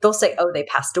 They'll say, oh, they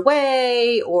passed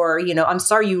away, or, you know, I'm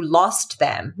sorry you lost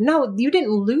them. No, you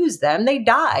didn't lose them. They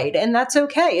died. And that's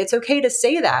okay. It's okay to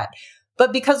say that.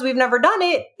 But because we've never done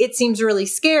it, it seems really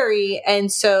scary.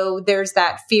 And so there's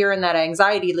that fear and that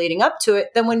anxiety leading up to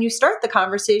it. Then when you start the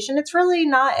conversation, it's really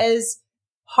not as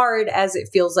hard as it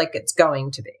feels like it's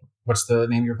going to be. What's the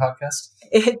name of your podcast?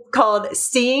 It's called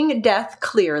Seeing Death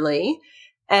Clearly.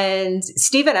 And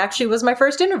Stephen actually was my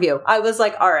first interview. I was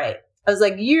like, all right. I was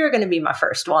like, you're going to be my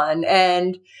first one.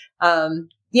 And,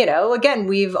 you know, again,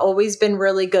 we've always been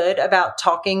really good about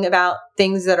talking about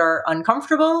things that are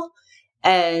uncomfortable.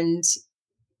 And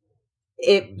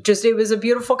it was a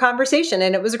beautiful conversation.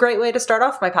 And it was a great way to start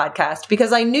off my podcast,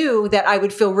 because I knew that I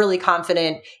would feel really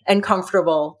confident and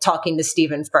comfortable talking to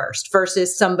Stephen first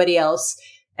versus somebody else.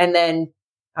 And then,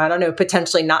 I don't know,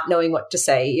 potentially not knowing what to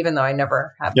say, even though I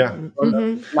never have. Yeah.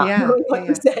 Knowing what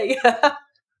to say.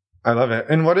 I love it.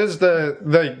 And what is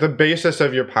the basis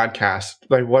of your podcast?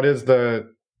 Like, what is the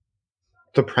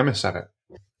premise of it?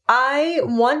 I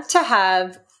want to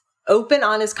have open,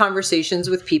 honest conversations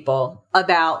with people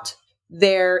about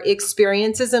their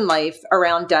experiences in life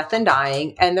around death and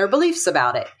dying and their beliefs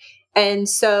about it. And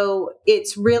so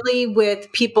it's really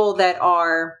with people that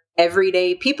are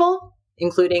everyday people,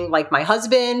 including like my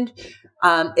husband.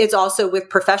 It's also with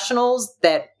professionals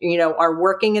that, you know, are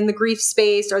working in the grief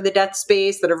space or the death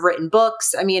space that have written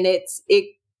books. I mean, it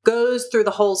goes through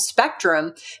the whole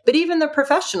spectrum, but even the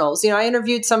professionals, you know, I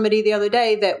interviewed somebody the other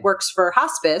day that works for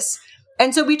hospice.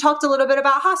 And so we talked a little bit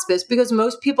about hospice, because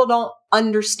most people don't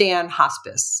understand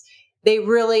hospice. They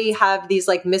really have these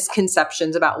like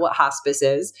misconceptions about what hospice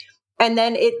is. And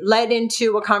then it led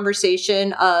into a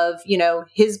conversation of, you know,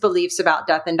 his beliefs about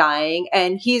death and dying.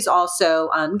 And he's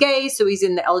also gay. So he's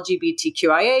in the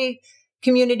LGBTQIA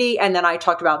community. And then I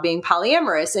talked about being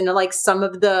polyamorous and like some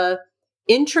of the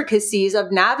intricacies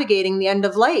of navigating the end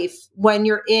of life when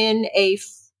you're in a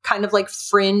kind of like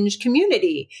fringe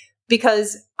community,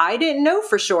 because I didn't know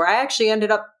for sure. I actually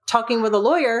ended up talking with a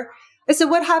lawyer. I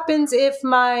said, what happens if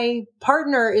my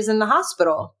partner is in the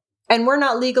hospital and we're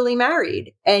not legally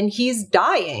married and he's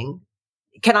dying?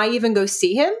 Can I even go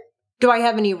see him? Do I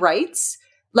have any rights?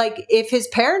 Like, if his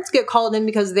parents get called in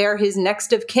because they're his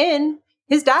next of kin,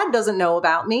 his dad doesn't know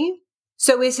about me.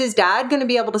 So is his dad going to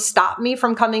be able to stop me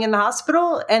from coming in the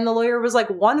hospital? And the lawyer was like,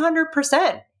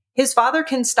 100%. His father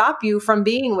can stop you from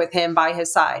being with him by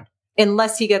his side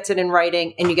unless he gets it in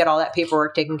writing and you get all that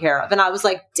paperwork taken care of. And I was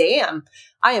like, damn,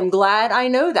 I am glad I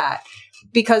know that,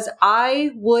 because I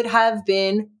would have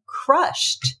been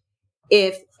crushed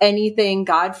if anything,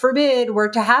 God forbid, were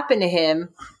to happen to him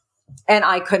and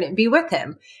I couldn't be with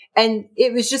him. And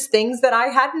it was just things that I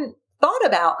hadn't thought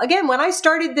about. Again, when I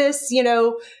started this,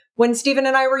 when Stephen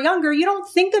and I were younger, you don't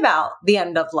think about the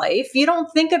end of life. You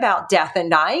don't think about death and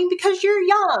dying because you're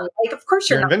young. Like, of course,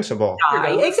 you're invincible. You're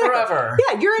gonna live forever.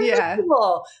 Yeah, you're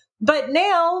invincible. Yeah. But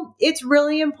now it's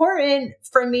really important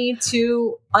for me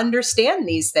to understand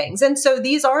these things. And so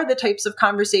these are the types of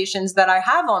conversations that I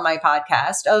have on my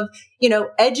podcast of,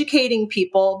 educating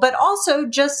people, but also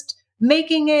just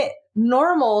making it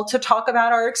normal to talk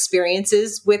about our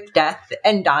experiences with death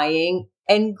and dying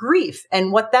and grief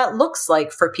and what that looks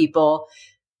like for people,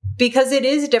 because it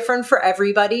is different for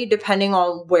everybody depending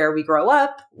on where we grow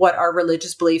up, what our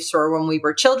religious beliefs were when we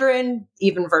were children,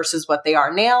 even versus what they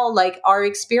are now. Like, our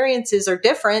experiences are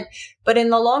different, but in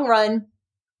the long run,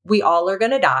 we all are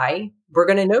going to die. We're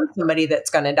going to know somebody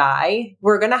that's going to die.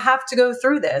 We're going to have to go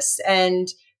through this, and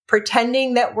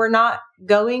pretending that we're not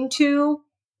going to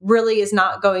really is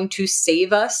not going to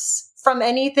save us from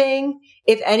anything.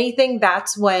 If anything,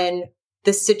 that's when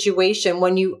the situation,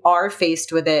 when you are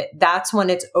faced with it, that's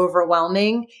when it's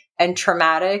overwhelming and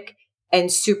traumatic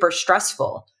and super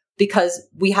stressful, because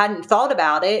we hadn't thought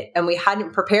about it and we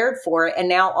hadn't prepared for it. And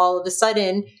now all of a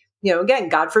sudden, again,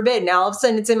 God forbid, now all of a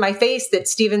sudden it's in my face that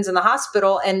Stephen's in the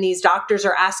hospital and these doctors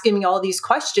are asking me all these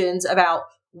questions about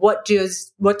what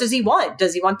does he want?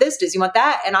 Does he want this? Does he want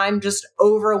that? And I'm just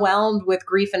overwhelmed with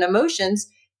grief and emotions.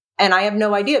 And I have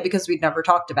no idea because we'd never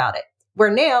talked about it. Where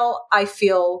now I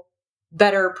feel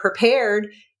better prepared.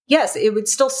 Yes, it would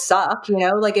still suck,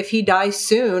 like if he dies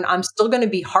soon, I'm still going to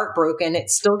be heartbroken.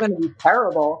 It's still going to be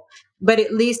terrible, but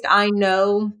at least I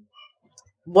know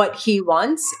what he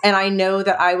wants. And I know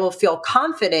that I will feel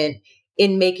confident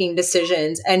in making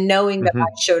decisions and knowing that I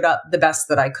showed up the best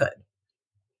that I could.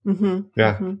 Mm-hmm.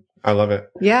 Yeah. Mm-hmm. I love it.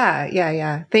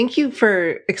 Yeah. Thank you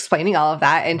for explaining all of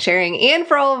that and sharing, and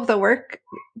for all of the work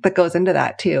that goes into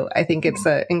that too. I think it's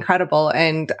incredible,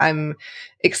 and I'm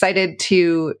excited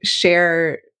to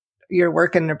share your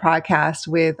work in the podcast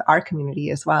with our community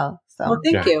as well. So, well,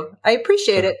 thank you. I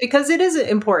appreciate it, because it is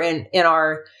important in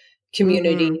our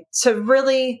community to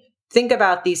really think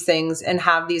about these things and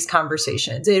have these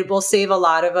conversations. It will save a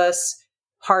lot of us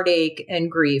heartache and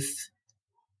grief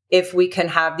if we can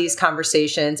have these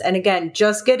conversations. And again,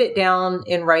 just get it down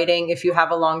in writing if you have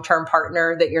a long-term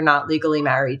partner that you're not legally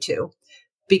married to,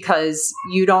 because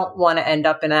you don't want to end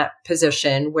up in that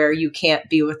position where you can't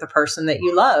be with the person that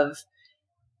you love,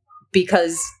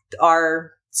 because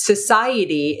our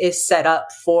society is set up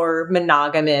for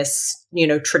monogamous,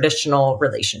 traditional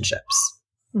relationships.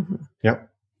 Mm-hmm. Yep.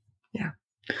 Yeah.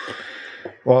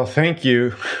 Well, thank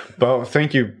you both.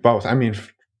 I mean,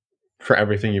 for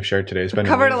everything you've shared today. It's been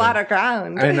covered amazing. A lot of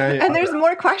ground, and there's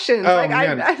more questions. Oh,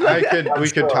 man. We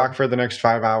could talk for the next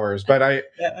 5 hours, but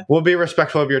we'll be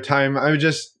respectful of your time. I would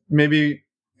just maybe,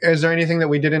 is there anything that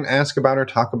we didn't ask about or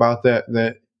talk about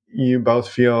that you both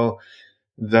feel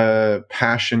the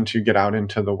passion to get out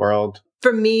into the world?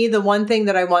 For me, the one thing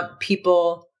that I want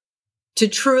people to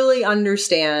truly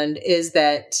understand is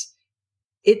that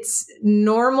it's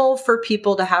normal for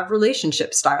people to have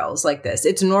relationship styles like this.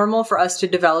 It's normal for us to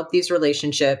develop these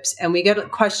relationships. And we get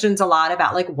questions a lot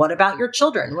about, like, what about your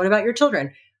children? What about your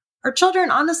children? Our children,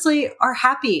 honestly, are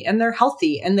happy and they're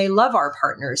healthy and they love our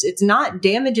partners. It's not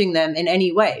damaging them in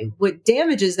any way. What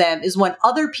damages them is when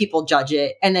other people judge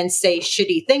it and then say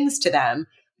shitty things to them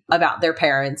about their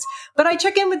parents. But I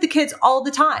check in with the kids all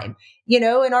the time,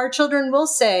 and our children will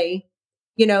say,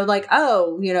 like,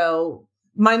 oh,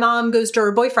 my mom goes to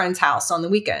her boyfriend's house on the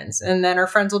weekends. And then her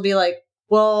friends will be like,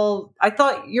 well, I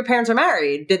thought your parents are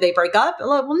married. Did they break up?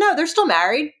 Like, well, no, they're still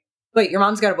married. Wait, your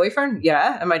mom's got a boyfriend?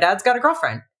 Yeah. And my dad's got a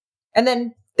girlfriend. And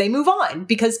then they move on,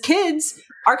 because kids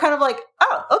are kind of like,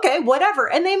 oh, okay,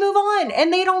 whatever. And they move on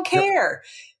and they don't care.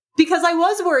 Yep. Because I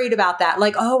was worried about that.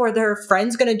 Like, oh, are their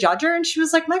friends going to judge her? And she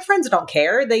was like, my friends don't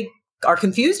care. They are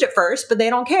confused at first, but they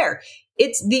don't care.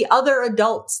 It's the other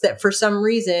adults that for some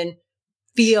reason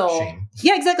feel shame.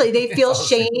 Yeah, exactly. They feel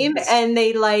shame and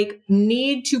they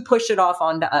need to push it off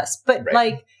onto us. But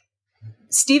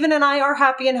Stephen and I are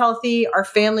happy and healthy. Our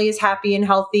family is happy and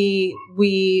healthy.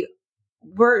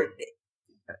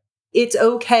 It's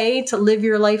okay to live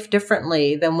your life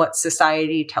differently than what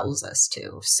society tells us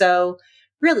to. So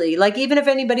really, even if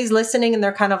anybody's listening and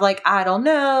they're kind of like, I don't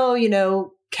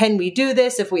know, can we do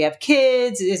this if we have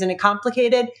kids? Isn't it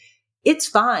complicated? It's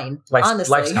fine.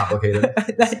 Honestly. Life's complicated.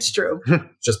 That's true.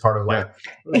 Just part of life.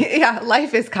 Yeah,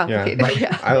 life is complicated.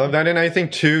 Yeah. I love that. And I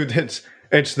think too, that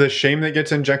it's the shame that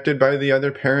gets injected by the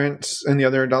other parents and the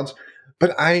other adults.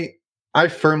 But I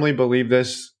firmly believe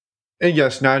this. And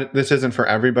yes, this isn't for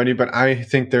everybody, but I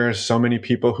think there are so many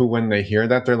people who, when they hear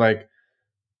that, they're like,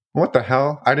 what the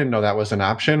hell? I didn't know that was an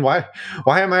option. Why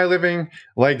am I living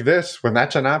like this when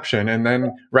that's an option? And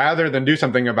then rather than do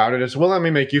something about it, it's, well, let me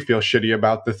make you feel shitty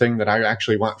about the thing that I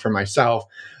actually want for myself,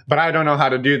 but I don't know how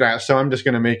to do that. So I'm just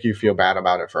going to make you feel bad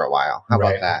about it for a while. How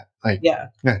about that? Like, yeah,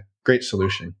 great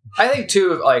solution. I think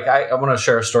too, like, I want to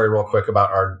share a story real quick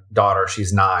about our daughter.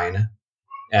 She's 9,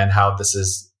 and how this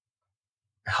is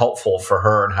helpful for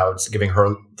her and how it's giving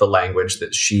her the language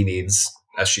that she needs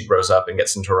as she grows up and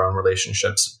gets into her own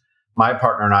relationships. My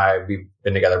partner and I, we've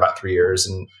been together about 3 years,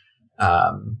 and,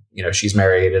 she's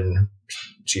married and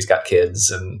she's got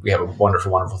kids, and we have a wonderful,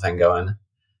 wonderful thing going.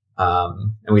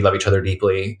 And we love each other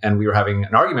deeply. And we were having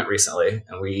an argument recently,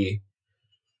 and we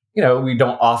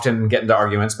don't often get into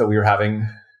arguments, but we were having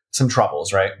some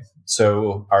troubles, right?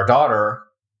 So our daughter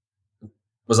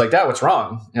was like, Dad, what's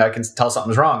wrong? I can tell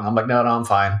something's wrong. I'm like, no, I'm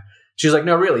fine. She's like,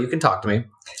 no, really, you can talk to me.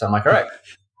 So I'm like, all right.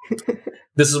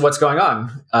 This is what's going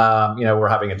on. We're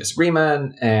having a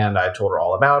disagreement, and I told her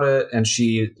all about it, and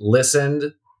she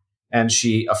listened, and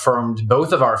she affirmed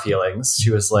both of our feelings. She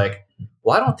was like,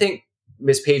 well, I don't think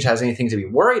Miss Page has anything to be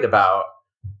worried about,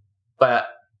 but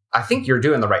I think you're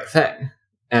doing the right thing.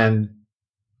 And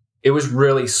it was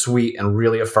really sweet and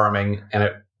really affirming.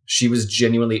 And she was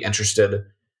genuinely interested,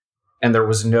 and there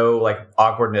was no like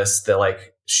awkwardness that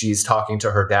like she's talking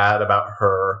to her dad about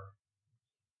her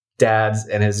dad's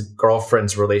and his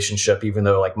girlfriend's relationship, even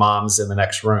though like mom's in the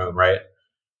next room, right?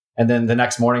 And then the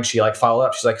next morning she like followed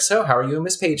up. She's like, so how are you and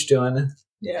Miss Page doing?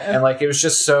 Yeah. And like it was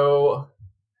just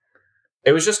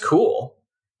cool,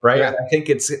 right? Yeah. I think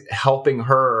it's helping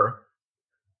her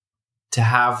to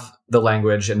have the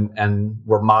language, and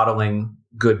we're modeling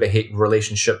good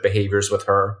relationship behaviors with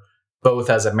her, both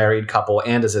as a married couple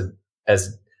and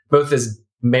as both as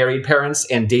married parents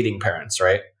and dating parents,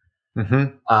 right?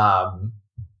 Mm-hmm.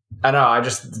 I know.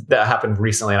 That happened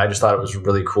recently, and I just thought it was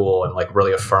really cool and like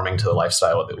really affirming to the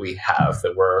lifestyle that we have,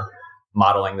 that we're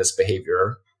modeling this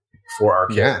behavior for our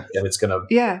kids, and it's going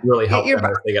to really help them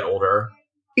as they get older.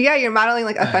 Yeah, you're modeling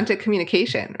like authentic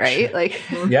communication, right? Like,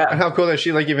 yeah. And how cool that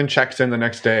she like even checks in the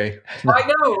next day. I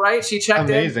know, right? She checked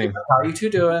Amazing. in. How are you two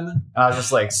doing? And I was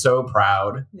just like so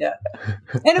proud. Yeah.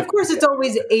 And of course, it's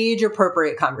always age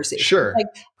appropriate conversation. Sure. Like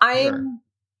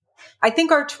I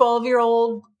think our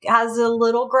 12-year-old has a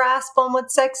little grasp on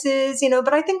what sex is,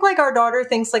 but I think like our daughter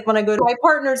thinks like when I go to my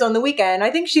partner's on the weekend, I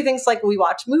think she thinks like we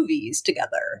watch movies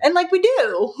together, and like we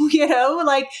do,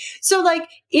 so like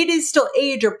it is still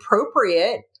age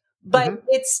appropriate, but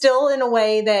it's still in a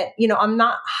way that, I'm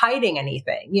not hiding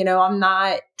anything, I'm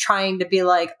not trying to be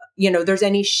like, there's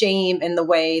any shame in the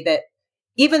way that,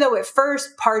 even though at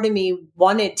first part of me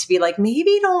wanted to be like,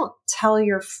 maybe don't tell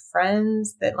your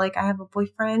friends that like I have a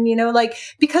boyfriend,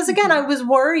 because again, I was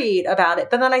worried about it.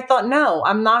 But then I thought, no,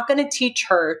 I'm not going to teach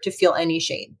her to feel any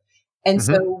shame. And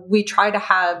so we try to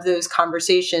have those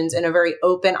conversations in a very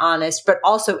open, honest, but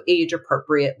also age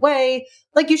appropriate way.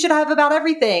 Like you should have about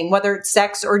everything, whether it's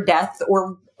sex or death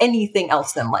or anything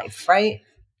else in life. Right.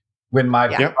 When my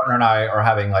partner and I are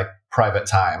having like private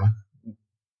time,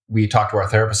 we talked to our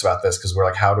therapist about this, because we're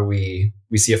like, how do we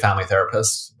see a family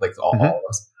therapist, like all of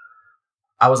us.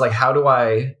 I was like, how do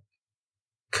I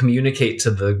communicate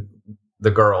to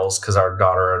the girls? Because our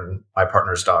daughter and my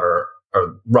partner's daughter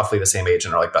are roughly the same age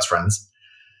and are like best friends.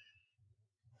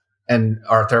 And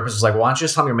our therapist was like, well, why don't you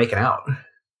just tell them you're making out? And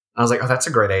I was like, oh, that's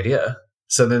a great idea.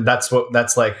 So then that's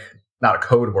like not a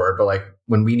code word, but like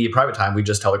when we need private time, we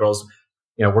just tell the girls,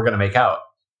 we're going to make out.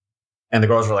 And the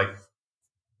girls were like,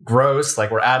 gross,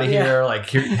 like we're out of here, like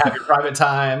here, have your private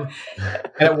time.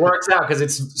 And it works out because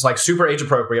it's like super age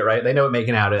appropriate, right? They know what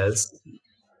making out is,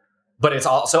 but it's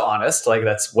also honest, like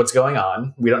that's what's going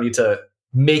on. We don't need to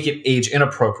make it age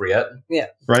inappropriate. Yeah.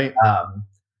 Right.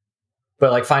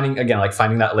 But like finding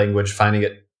that language, finding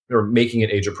it or making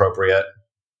it age appropriate,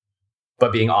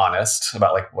 but being honest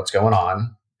about like what's going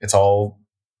on. It's all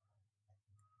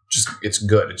it's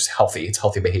good. It's healthy. It's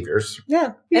healthy behaviors.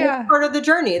 Yeah. And it's part of the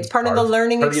journey. It's part of the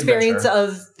learning experience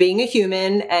of being a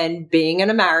human and being in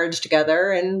a marriage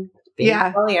together and being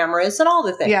polyamorous and all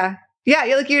the things. Yeah. Yeah.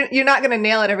 You're not going to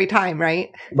nail it every time,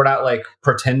 right? We're not like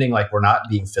pretending like we're not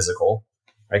being physical,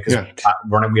 right? Because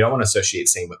we don't want to associate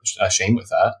shame with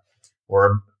that.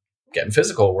 We're getting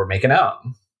physical. We're making out.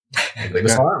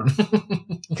 Biggest harm.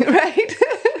 Right.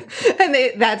 And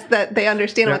they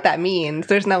understand what that means.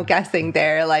 There's no guessing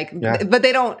there. But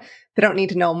they don't need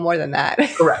to know more than that.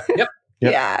 Correct. Yep.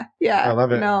 Yep. Yeah. I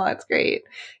love it. No, that's great.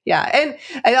 Yeah. And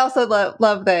I also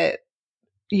love that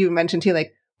you mentioned too,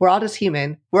 like, we're all just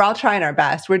human. We're all trying our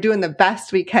best. We're doing the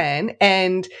best we can.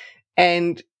 And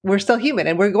we're still human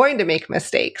and we're going to make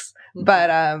mistakes.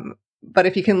 Mm-hmm. But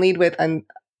if you can lead with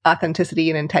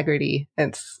authenticity and integrity,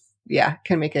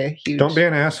 can make a huge. Don't be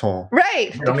an asshole.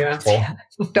 Right. Don't be an asshole.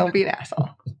 Don't be an asshole.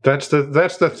 That's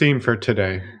the theme for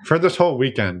today, for this whole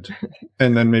weekend.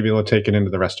 And then maybe we'll take it into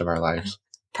the rest of our lives.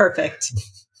 Perfect.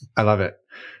 I love it.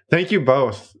 Thank you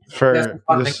both for this.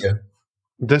 Thank you.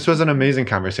 This was an amazing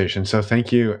conversation. So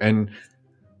thank you and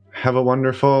have a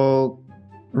wonderful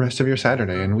rest of your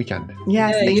Saturday and weekend.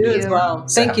 Yes, yeah, thank you as well.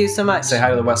 Thank you so much. Say hi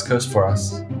to the West Coast for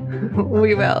us.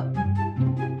 We will.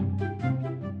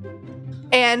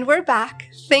 And we're back.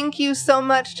 Thank you so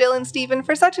much, Jill and Stephen,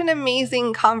 for such an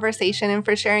amazing conversation and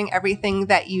for sharing everything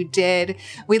that you did.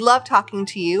 We love talking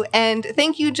to you. And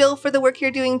thank you, Jill, for the work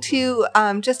you're doing too.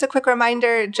 Just a quick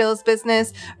reminder, Jill's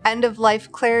business, End of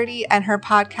Life Clarity, and her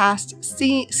podcast,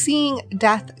 Seeing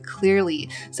Death Clearly.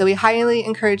 So we highly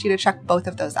encourage you to check both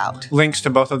of those out. Links to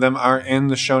both of them are in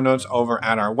the show notes over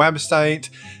at our website.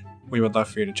 We would love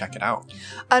for you to check it out.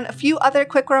 And a few other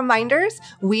quick reminders.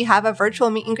 We have a virtual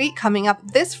meet and greet coming up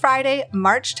this Friday,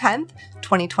 March 10th,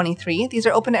 2023. These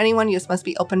are open to anyone. You just must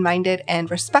be open-minded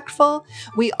and respectful.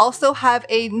 We also have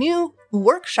a new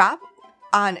workshop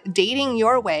on Dating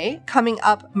Your Way coming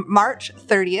up March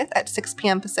 30th at 6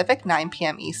 p.m. Pacific, 9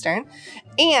 p.m. Eastern.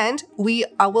 And we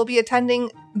will be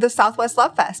attending the Southwest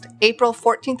Love Fest, April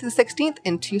 14th to 16th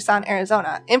in Tucson,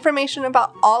 Arizona. Information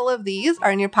about all of these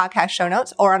are in your podcast show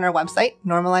notes or on our website,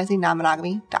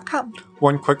 normalizingnonmonogamy.com.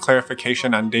 One quick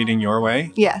clarification on Dating Your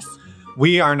Way. Yes.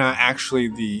 We are not actually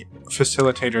the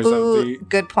facilitators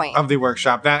Good point. of the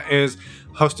workshop. That is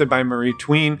hosted by Marie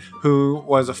Tween, who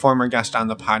was a former guest on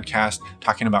the podcast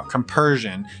talking about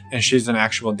compersion, and she's an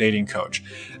actual dating coach.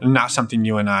 Not something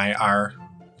you and I are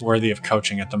worthy of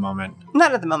coaching at the moment.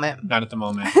 Not at the moment. Not at the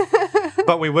moment.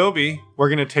 But we will be. We're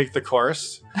going to take the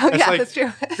course. That's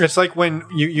true. It's like when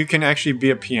you can actually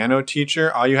be a piano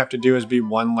teacher. All you have to do is be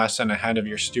one lesson ahead of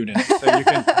your students. So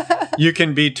you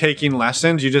can be taking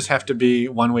lessons. You just have to be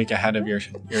 1 week ahead of your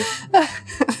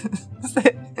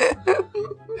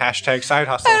hashtag side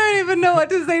hustle. I don't even know what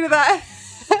to say to that.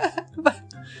 But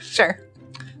sure.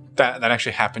 That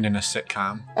actually happened in a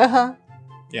sitcom. Uh-huh.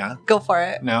 Yeah. Go for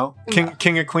it. No?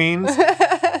 King of Queens.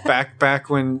 back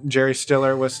when Jerry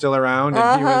Stiller was still around,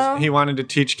 and he wanted to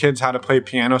teach kids how to play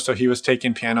piano, so he was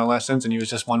taking piano lessons, and he was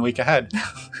just 1 week ahead.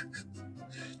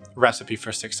 Recipe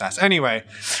for success. Anyway,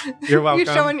 you're welcome.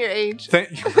 You're showing your age.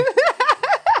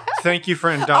 Thank you for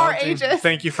indulging.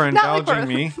 Thank you for indulging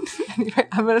me.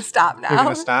 I'm going to stop now. You're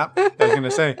going to stop? I was going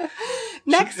to say.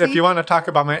 Next if week, you want to talk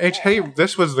about my age, hey,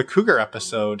 this was the cougar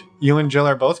episode. You and Jill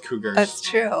are both cougars. That's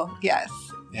true. Yes.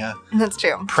 Yeah. That's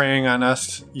true. Preying on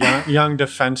us, young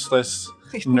defenseless,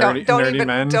 nerdy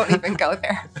men. Don't even go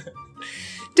there.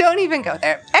 Don't even go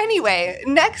there. Anyway,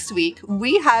 next week,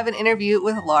 we have an interview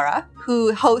with Laura,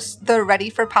 who hosts the Ready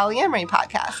for Polyamory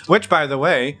podcast. Which, by the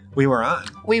way, we were on.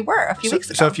 We were a few weeks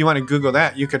ago. So if you want to Google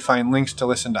that, you could find links to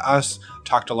listen to us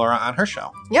talk to Laura on her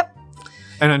show. Yep.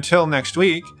 And until next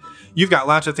week, you've got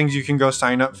lots of things you can go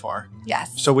sign up for.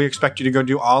 Yes. So we expect you to go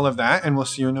do all of that, and we'll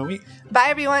see you in a week. Bye,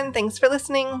 everyone. Thanks for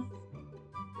listening.